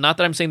this up, not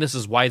that I'm saying this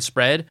is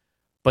widespread,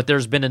 but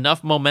there's been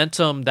enough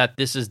momentum that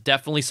this is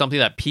definitely something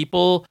that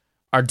people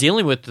are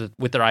dealing with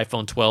their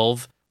iPhone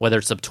 12, whether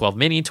it's a 12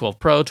 mini, 12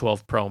 Pro,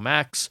 12 Pro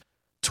Max,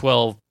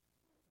 12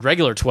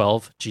 regular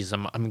 12. Geez,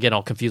 I'm getting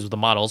all confused with the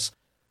models.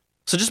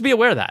 So just be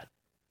aware of that.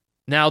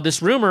 Now,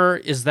 this rumor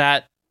is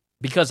that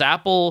because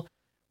Apple,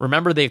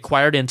 remember, they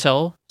acquired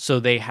Intel, so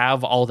they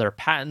have all their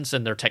patents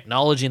and their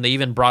technology, and they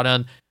even brought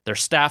on their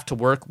staff to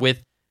work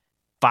with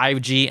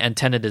 5G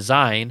antenna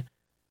design.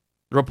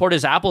 The report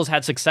is Apple has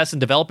had success in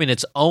developing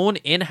its own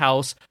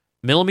in-house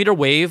millimeter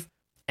wave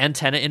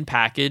antenna in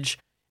package,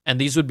 and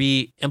these would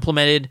be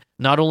implemented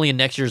not only in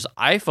next year's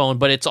iPhone,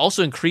 but it's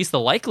also increased the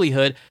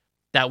likelihood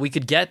that we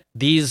could get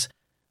these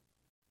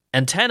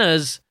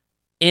antennas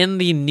in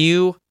the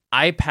new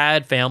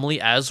iPad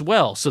family as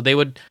well. So they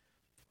would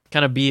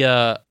kind of be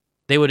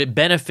they would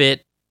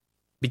benefit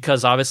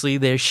because obviously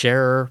they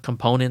share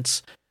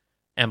components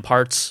and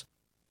parts.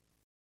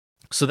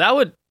 So that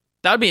would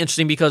be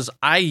interesting, because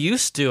I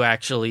used to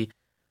actually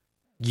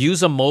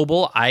use a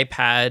mobile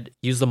iPad,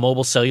 use the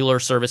mobile cellular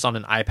service on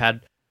an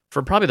iPad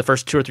for probably the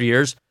first 2 or 3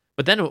 years.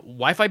 But then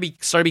Wi-Fi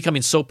started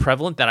becoming so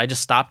prevalent that I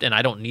just stopped and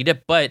I don't need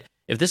it. But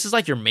if this is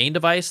like your main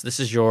device, this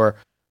is your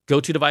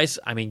go-to device,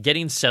 I mean,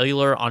 getting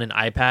cellular on an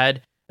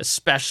iPad,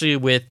 especially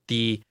with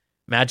the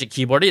Magic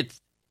Keyboard,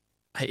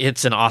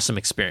 it's an awesome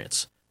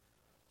experience.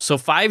 So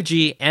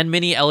 5G and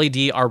mini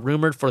LED are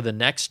rumored for the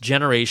next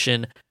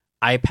generation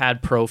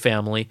iPad Pro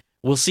family.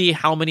 We'll see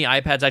how many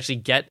iPads actually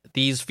get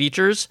these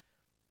features.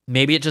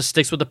 Maybe it just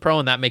sticks with the Pro,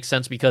 and that makes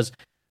sense because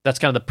that's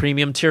kind of the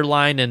premium tier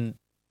line, and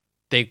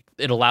it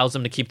allows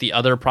them to keep the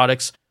other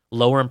products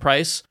lower in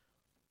price.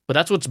 But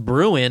that's what's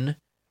brewing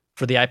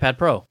for the iPad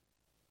Pro.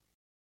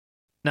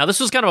 Now,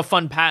 this was kind of a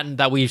fun patent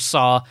that we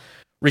saw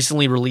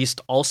recently released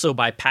also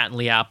by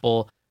Patently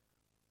Apple.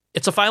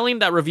 It's a filing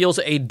that reveals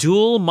a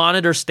dual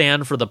monitor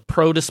stand for the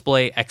Pro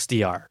Display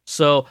XDR.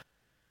 So,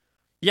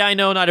 yeah, I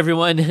know not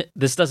everyone,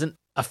 this doesn't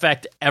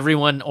affect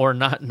everyone, or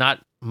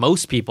not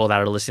most people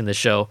that are listening to the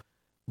show,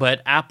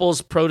 but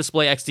Apple's Pro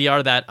Display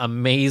XDR, that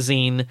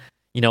amazing,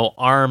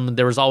 ARM,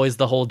 there was always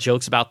the whole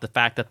jokes about the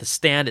fact that the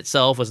stand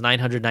itself was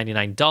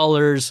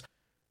 $999.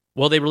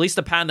 Well, they released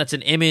a patent that's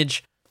an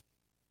image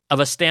of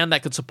a stand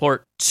that could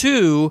support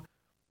 2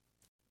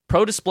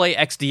 Pro Display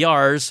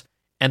XDRs,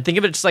 and think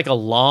of it just like a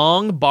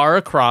long bar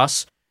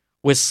across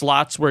with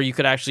slots where you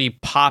could actually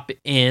pop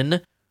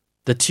in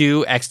the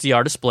 2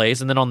 XDR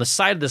displays, and then on the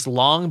side of this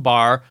long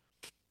bar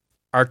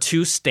are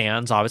 2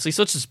 stands, obviously.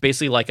 So it's just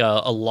basically like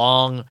a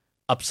long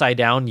upside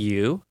down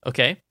U,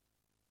 okay?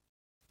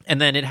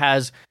 And then it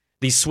has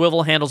these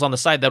swivel handles on the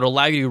side that will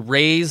allow you to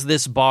raise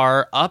this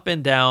bar up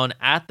and down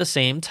at the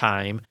same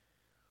time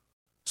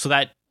so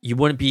that you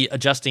wouldn't be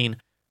adjusting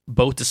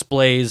both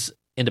displays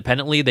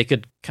independently. They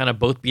could kind of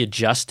both be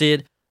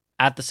adjusted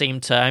at the same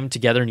time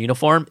together in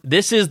uniform.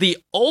 This is the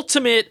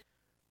ultimate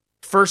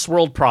first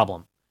world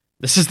problem.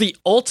 This is the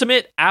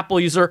ultimate Apple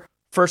user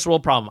first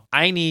world problem.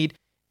 I need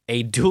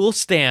a dual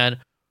stand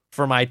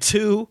for my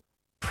two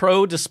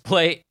Pro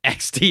Display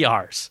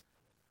XDRs.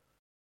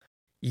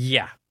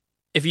 Yeah.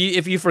 If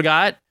you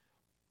forgot,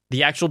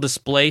 the actual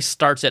display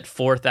starts at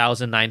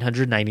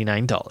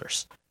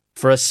 $4,999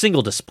 for a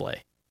single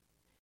display.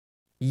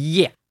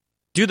 Yeah.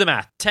 Do the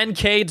math.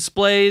 10K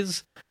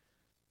displays.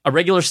 A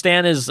regular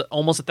stand is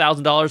almost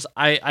 $1,000.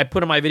 I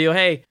put in my video,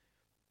 hey,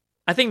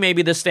 I think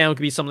maybe this stand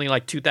could be something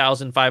like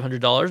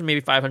 $2,500,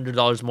 maybe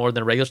 $500 more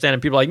than a regular stand.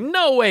 And people are like,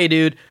 no way,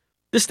 dude.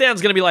 This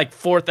stand's going to be like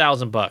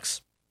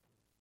 $4,000.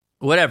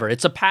 Whatever.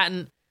 It's a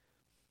patent.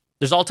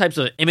 There's all types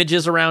of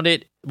images around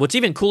it. What's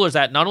even cooler is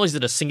that not only is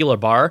it a singular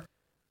bar,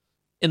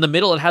 in the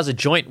middle it has a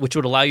joint which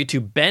would allow you to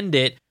bend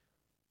it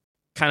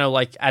kind of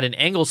like at an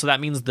angle. So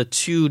that means the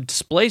two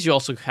displays you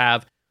also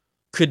have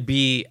could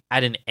be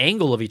at an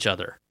angle of each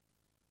other.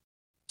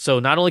 So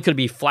not only could it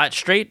be flat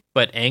straight,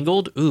 but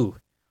angled. Ooh.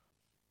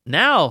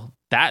 Now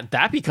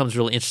that becomes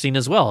really interesting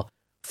as well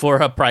for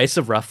a price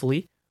of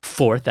roughly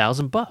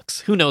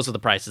 $4,000. Who knows what the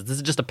price is? This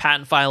is just a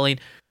patent filing.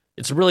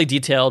 It's really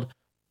detailed.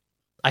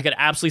 I could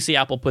absolutely see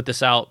Apple put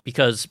this out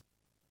because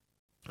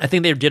I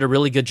think they did a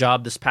really good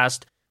job this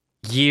past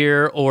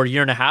year or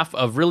year and a half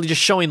of really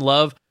just showing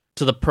love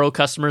to the Pro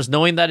customers,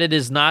 knowing that it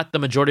is not the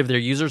majority of their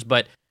users,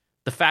 but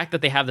the fact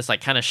that they have this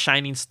like kind of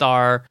shining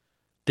star,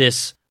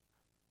 this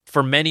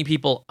for many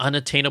people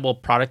unattainable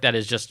product that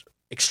is just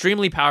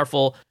extremely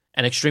powerful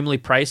and extremely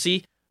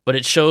pricey, but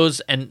it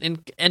shows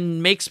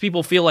and makes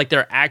people feel like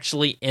they're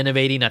actually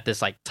innovating at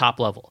this like top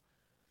level.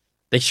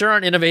 They sure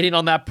aren't innovating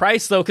on that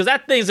price though, because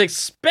that thing's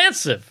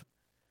expensive.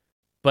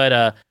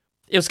 But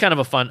it was kind of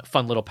a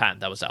fun little patent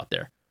that was out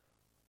there.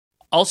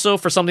 Also,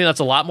 for something that's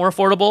a lot more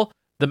affordable,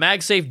 the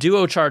MagSafe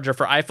Duo charger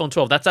for iPhone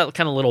 12. That's that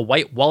kind of little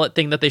white wallet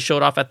thing that they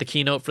showed off at the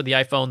keynote for the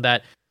iPhone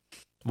that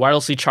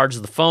wirelessly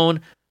charges the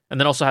phone, and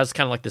then also has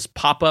kind of like this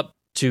pop-up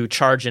to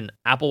charge an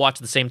Apple Watch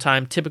at the same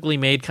time, typically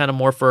made kind of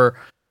more for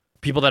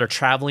people that are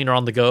traveling or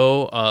on the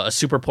go, a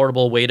super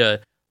portable way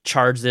to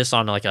charge this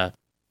on like a,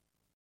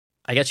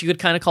 I guess you could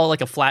kind of call it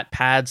like a flat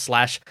pad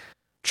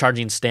 /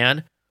 charging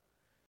stand.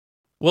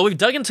 Well, we've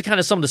dug into kind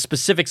of some of the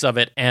specifics of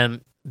it,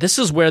 and this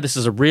is where this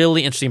is a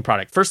really interesting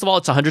product. First of all,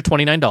 it's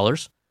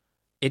 $129.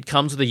 It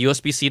comes with a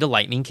USB-C to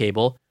Lightning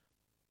cable.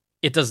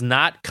 It does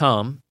not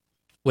come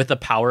with a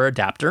power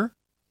adapter.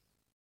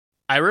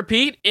 I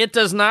repeat, it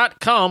does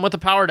not come with a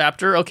power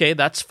adapter. Okay,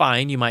 that's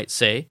fine, you might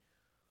say.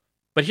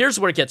 But here's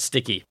where it gets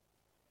sticky.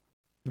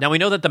 Now, we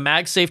know that the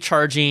MagSafe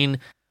charging,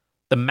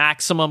 the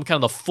maximum, kind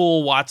of the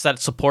full watts that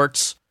it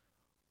supports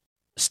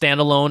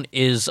standalone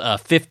is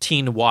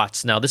 15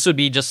 watts. Now, this would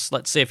be just,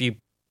 let's say if you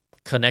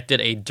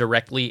connected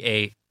directly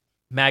a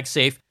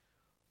MagSafe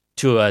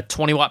to a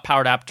 20-watt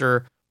power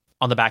adapter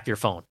on the back of your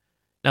phone.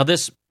 Now,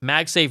 this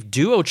MagSafe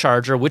Duo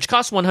charger, which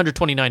costs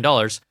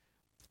 $129,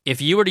 if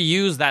you were to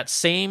use that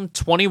same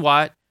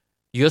 20-watt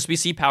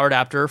USB-C power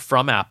adapter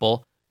from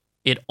Apple,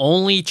 it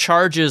only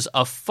charges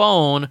a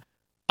phone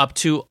up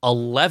to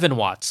 11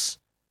 watts.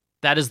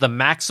 That is the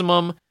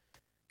maximum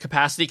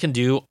capacity it can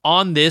do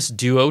on this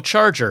Duo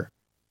charger.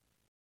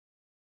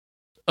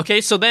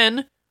 Okay, so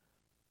then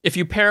if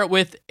you pair it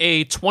with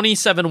a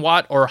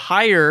 27-watt or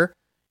higher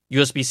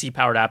USB-C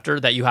power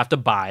adapter that you have to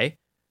buy,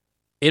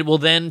 it will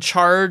then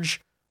charge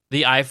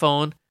the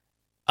iPhone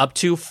up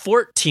to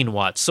 14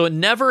 watts. So it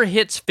never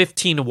hits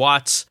 15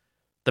 watts,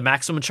 the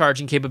maximum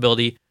charging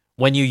capability,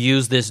 when you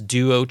use this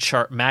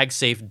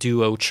MagSafe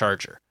Duo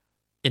charger.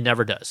 It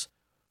never does.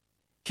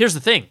 Here's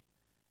the thing.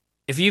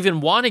 If you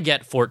even want to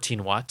get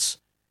 14 watts,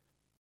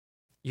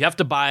 you have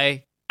to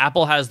buy,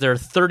 Apple has their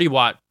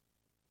 30-watt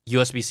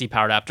USB-C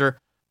power adapter.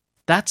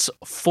 That's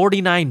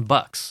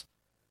 $49.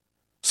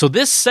 So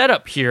this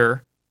setup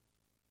here,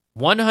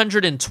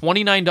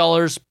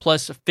 $129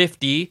 plus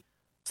 $50,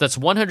 so that's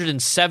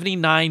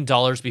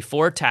 $179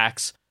 before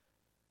tax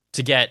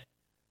to get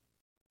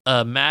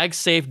a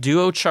MagSafe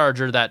Duo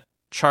charger that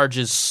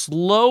charges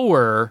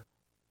slower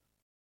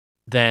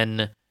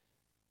than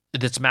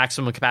its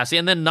maximum capacity.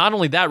 And then not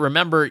only that,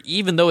 remember,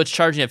 even though it's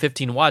charging at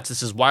 15 watts,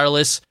 this is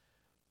wireless,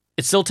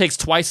 it still takes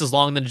twice as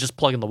long than to just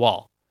plug in the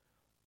wall.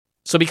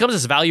 So it becomes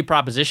this value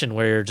proposition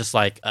where you're just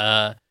like,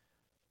 why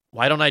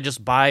don't I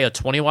just buy a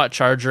 20-watt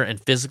charger and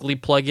physically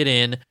plug it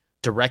in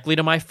directly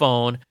to my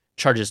phone,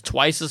 charges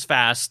twice as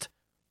fast,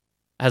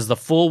 has the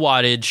full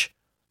wattage,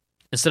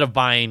 instead of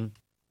buying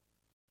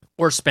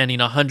or spending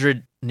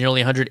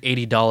nearly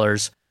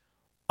 $180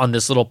 on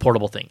this little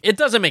portable thing. It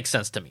doesn't make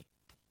sense to me.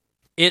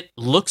 It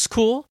looks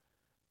cool.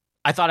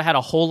 I thought it had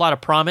a whole lot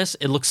of promise.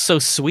 It looks so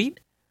sweet.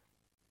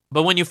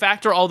 But when you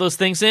factor all those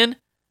things in,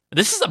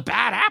 this is a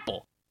bad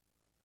Apple.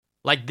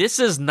 Like, this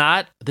is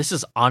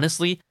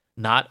honestly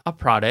not a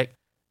product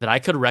that I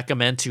could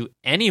recommend to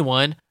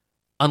anyone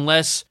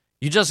unless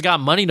you just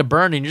got money to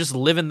burn and you're just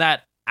living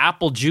that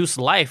apple juice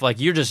life. Like,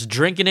 you're just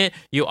drinking it,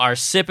 you are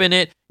sipping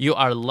it, you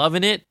are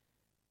loving it.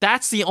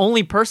 That's the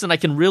only person I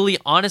can really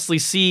honestly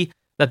see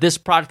that this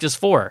product is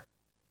for.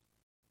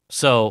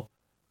 So,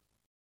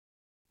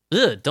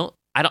 I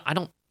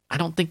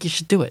don't think you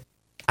should do it.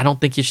 I don't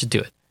think you should do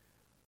it.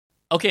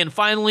 Okay, and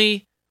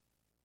finally,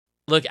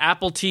 look,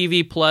 Apple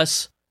TV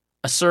Plus,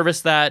 a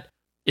service that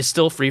is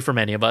still free for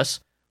many of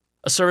us,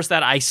 a service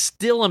that I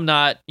still am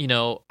not,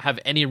 have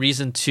any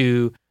reason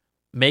to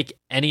make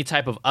any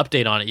type of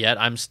update on it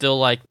yet. I'm still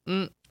like,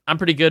 I'm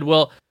pretty good.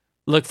 Well,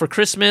 look, for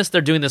Christmas,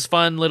 they're doing this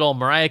fun little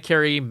Mariah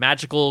Carey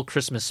magical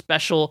Christmas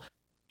special,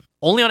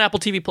 only on Apple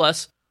TV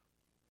Plus.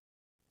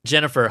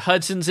 Jennifer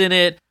Hudson's in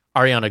it.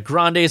 Ariana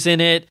Grande's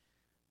in it.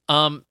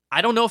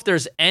 I don't know if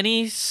there's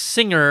any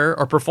singer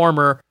or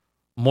performer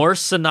more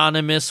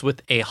synonymous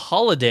with a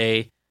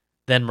holiday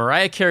than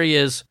Mariah Carey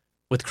is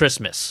with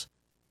Christmas.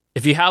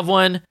 If you have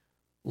one,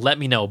 let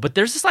me know. But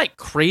there's this like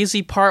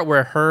crazy part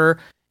where her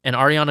and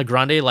Ariana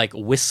Grande like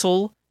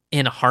whistle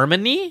in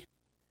harmony.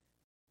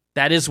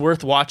 That is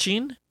worth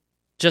watching.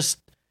 Just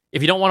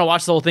if you don't want to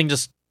watch the whole thing,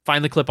 just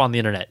find the clip on the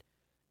internet.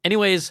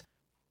 Anyways,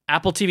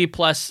 Apple TV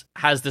Plus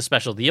has this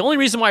special. The only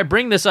reason why I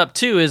bring this up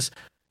too is,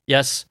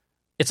 yes,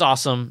 it's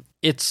awesome.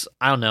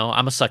 I don't know,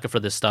 I'm a sucker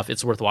for this stuff.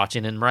 It's worth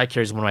watching, and Mariah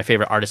Carey is one of my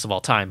favorite artists of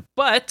all time.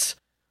 But,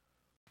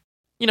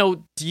 I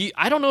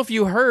don't know if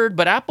you heard,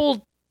 but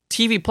Apple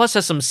TV Plus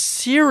has some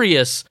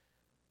serious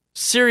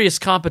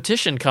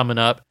competition coming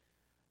up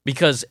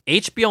because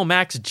HBO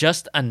Max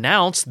just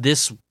announced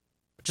this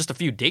just a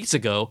few days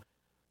ago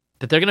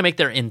that they're going to make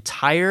their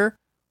entire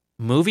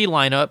movie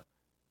lineup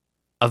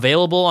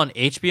available on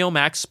HBO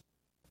Max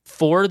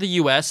for the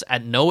US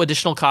at no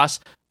additional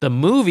cost. The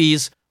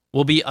movies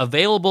will be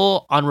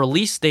available on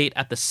release date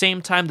at the same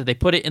time that they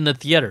put it in the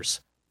theaters.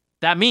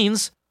 That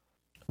means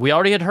we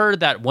already had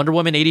heard that Wonder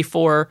Woman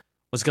 84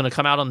 was going to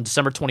come out on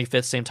December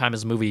 25th, same time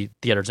as movie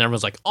theaters. And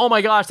everyone's like, oh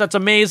my gosh, that's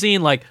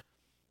amazing. Like,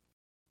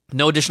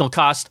 no additional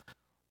cost.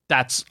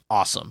 That's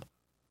awesome.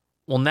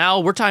 Well, now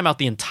we're talking about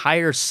the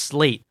entire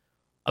slate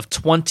of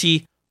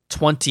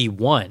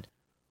 2021.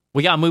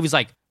 We got movies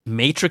like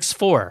Matrix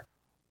 4,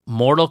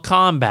 Mortal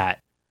Kombat,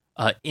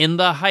 In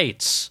the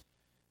Heights.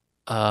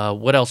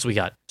 What else we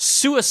got?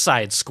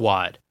 Suicide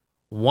Squad,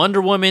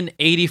 Wonder Woman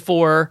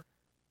 84,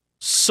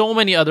 so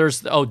many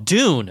others. Oh,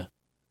 Dune.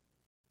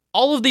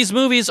 All of these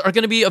movies are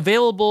going to be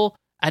available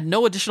at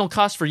no additional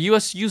cost for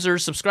US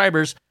users,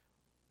 subscribers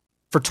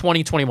for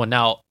 2021.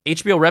 Now,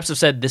 HBO reps have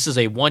said this is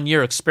a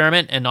 1-year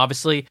experiment, and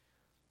obviously,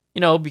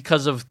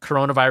 because of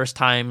coronavirus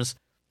times,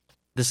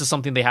 this is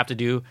something they have to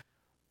do.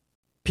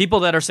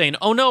 People that are saying,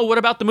 oh no, what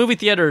about the movie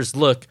theaters?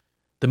 Look,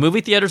 the movie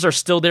theaters are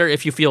still there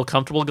if you feel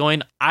comfortable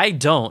going. I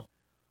don't.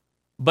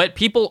 But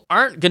people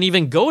aren't going to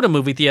even go to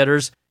movie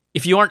theaters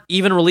if you aren't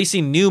even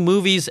releasing new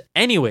movies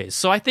anyways.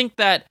 So I think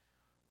that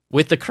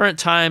with the current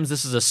times,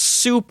 this is a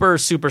super,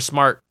 super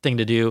smart thing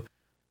to do.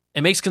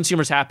 It makes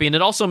consumers happy, and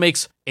it also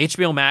makes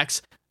HBO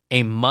Max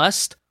a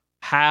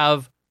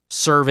must-have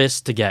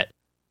service to get.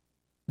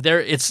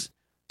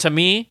 To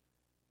me,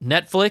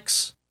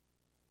 Netflix,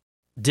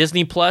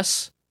 Disney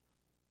Plus,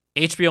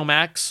 HBO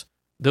Max,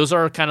 those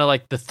are kind of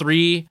like the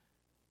three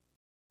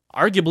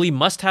arguably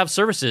must-have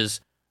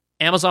services.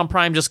 Amazon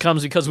Prime just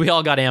comes because we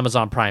all got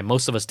Amazon Prime.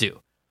 Most of us do.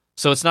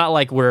 So it's not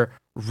like we're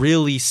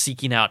really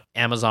seeking out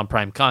Amazon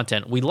Prime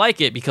content. We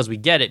like it because we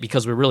get it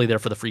because we're really there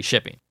for the free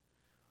shipping.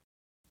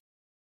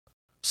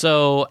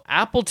 So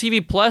Apple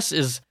TV Plus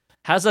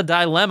has a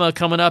dilemma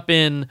coming up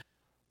in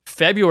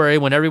February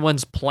when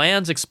everyone's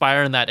plans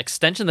expire and that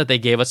extension that they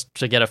gave us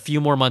to get a few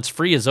more months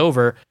free is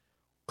over.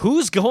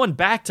 Who's going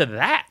back to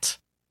that?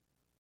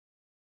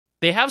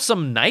 They have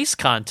some nice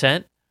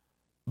content,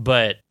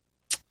 but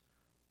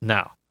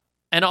no.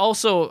 And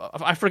also,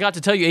 I forgot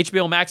to tell you,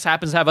 HBO Max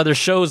happens to have other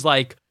shows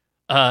like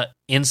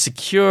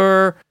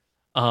Insecure.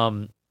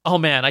 Oh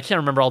man, I can't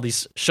remember all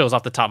these shows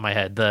off the top of my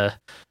head.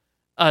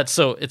 It's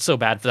so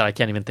bad that I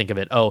can't even think of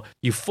it. Oh,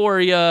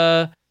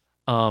 Euphoria.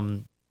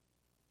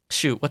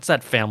 What's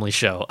that family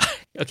show?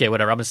 Okay,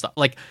 whatever. I'm gonna stop.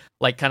 Like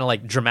kind of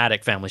like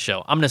dramatic family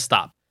show. I'm gonna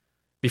stop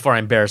before I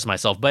embarrass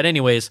myself. But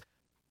anyways,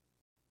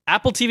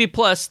 Apple TV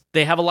Plus,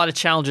 they have a lot of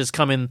challenges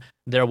coming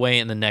their way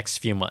in the next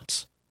few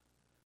months.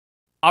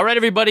 All right,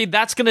 everybody,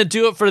 that's going to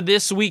do it for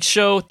this week's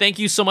show. Thank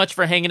you so much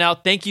for hanging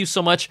out. Thank you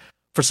so much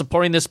for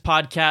supporting this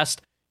podcast.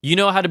 You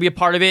know how to be a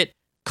part of it.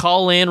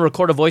 Call in,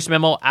 record a voice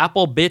memo,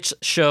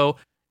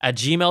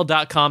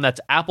 applebitsshow@gmail.com.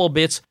 That's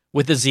applebits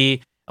with a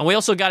Z. And we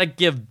also got to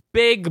give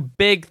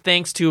big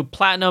thanks to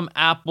Platinum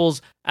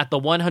Apples at the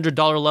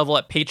 $100 level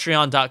at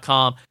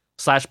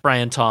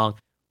patreon.com/Brian Tong.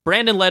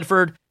 Brandon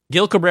Ledford,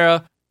 Gil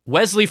Cabrera,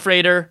 Wesley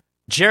Frater,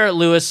 Jarrett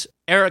Lewis,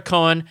 Eric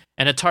Cohen,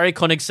 and Atari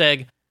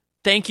Koenigsegg.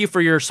 Thank you for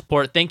your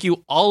support. Thank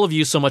you, all of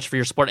you, so much for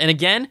your support. And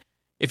again,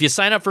 if you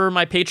sign up for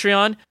my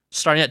Patreon,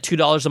 starting at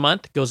 $2 a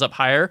month, goes up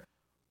higher,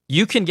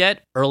 you can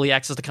get early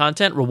access to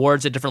content,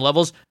 rewards at different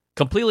levels,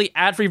 completely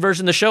ad-free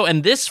version of the show.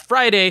 And this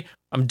Friday,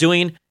 I'm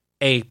doing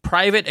a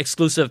private,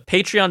 exclusive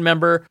Patreon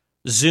member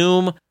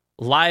Zoom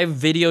live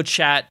video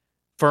chat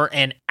for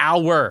an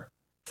hour.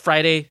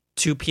 Friday,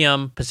 2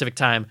 p.m. Pacific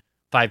time,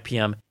 5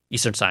 p.m.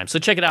 Eastern time. So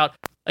check it out.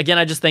 Again,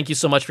 I just thank you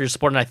so much for your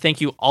support, and I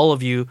thank you, all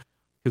of you,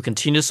 who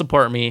continue to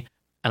support me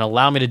and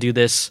allow me to do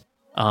this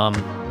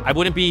I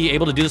wouldn't be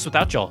able to do this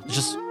without y'all. It's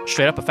just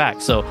straight up a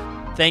fact. So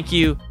thank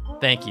you.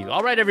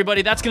 All right,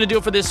 everybody, that's going to do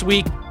it for this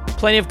week.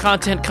 Plenty of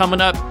content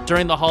coming up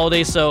during the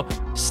holidays, so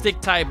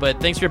stick tight.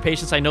 But thanks for your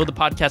patience. I know the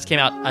podcast came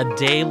out a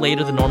day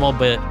later than normal,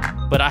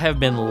 but I have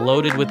been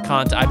loaded with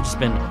content. I've just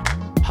been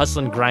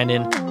hustling,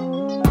 grinding.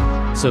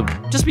 So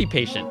just be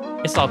patient.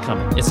 It's all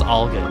coming. It's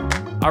all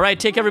good. All right,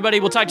 take care, everybody.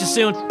 We'll talk to you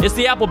soon. It's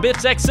the Apple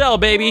Bits XL,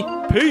 baby.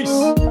 Peace.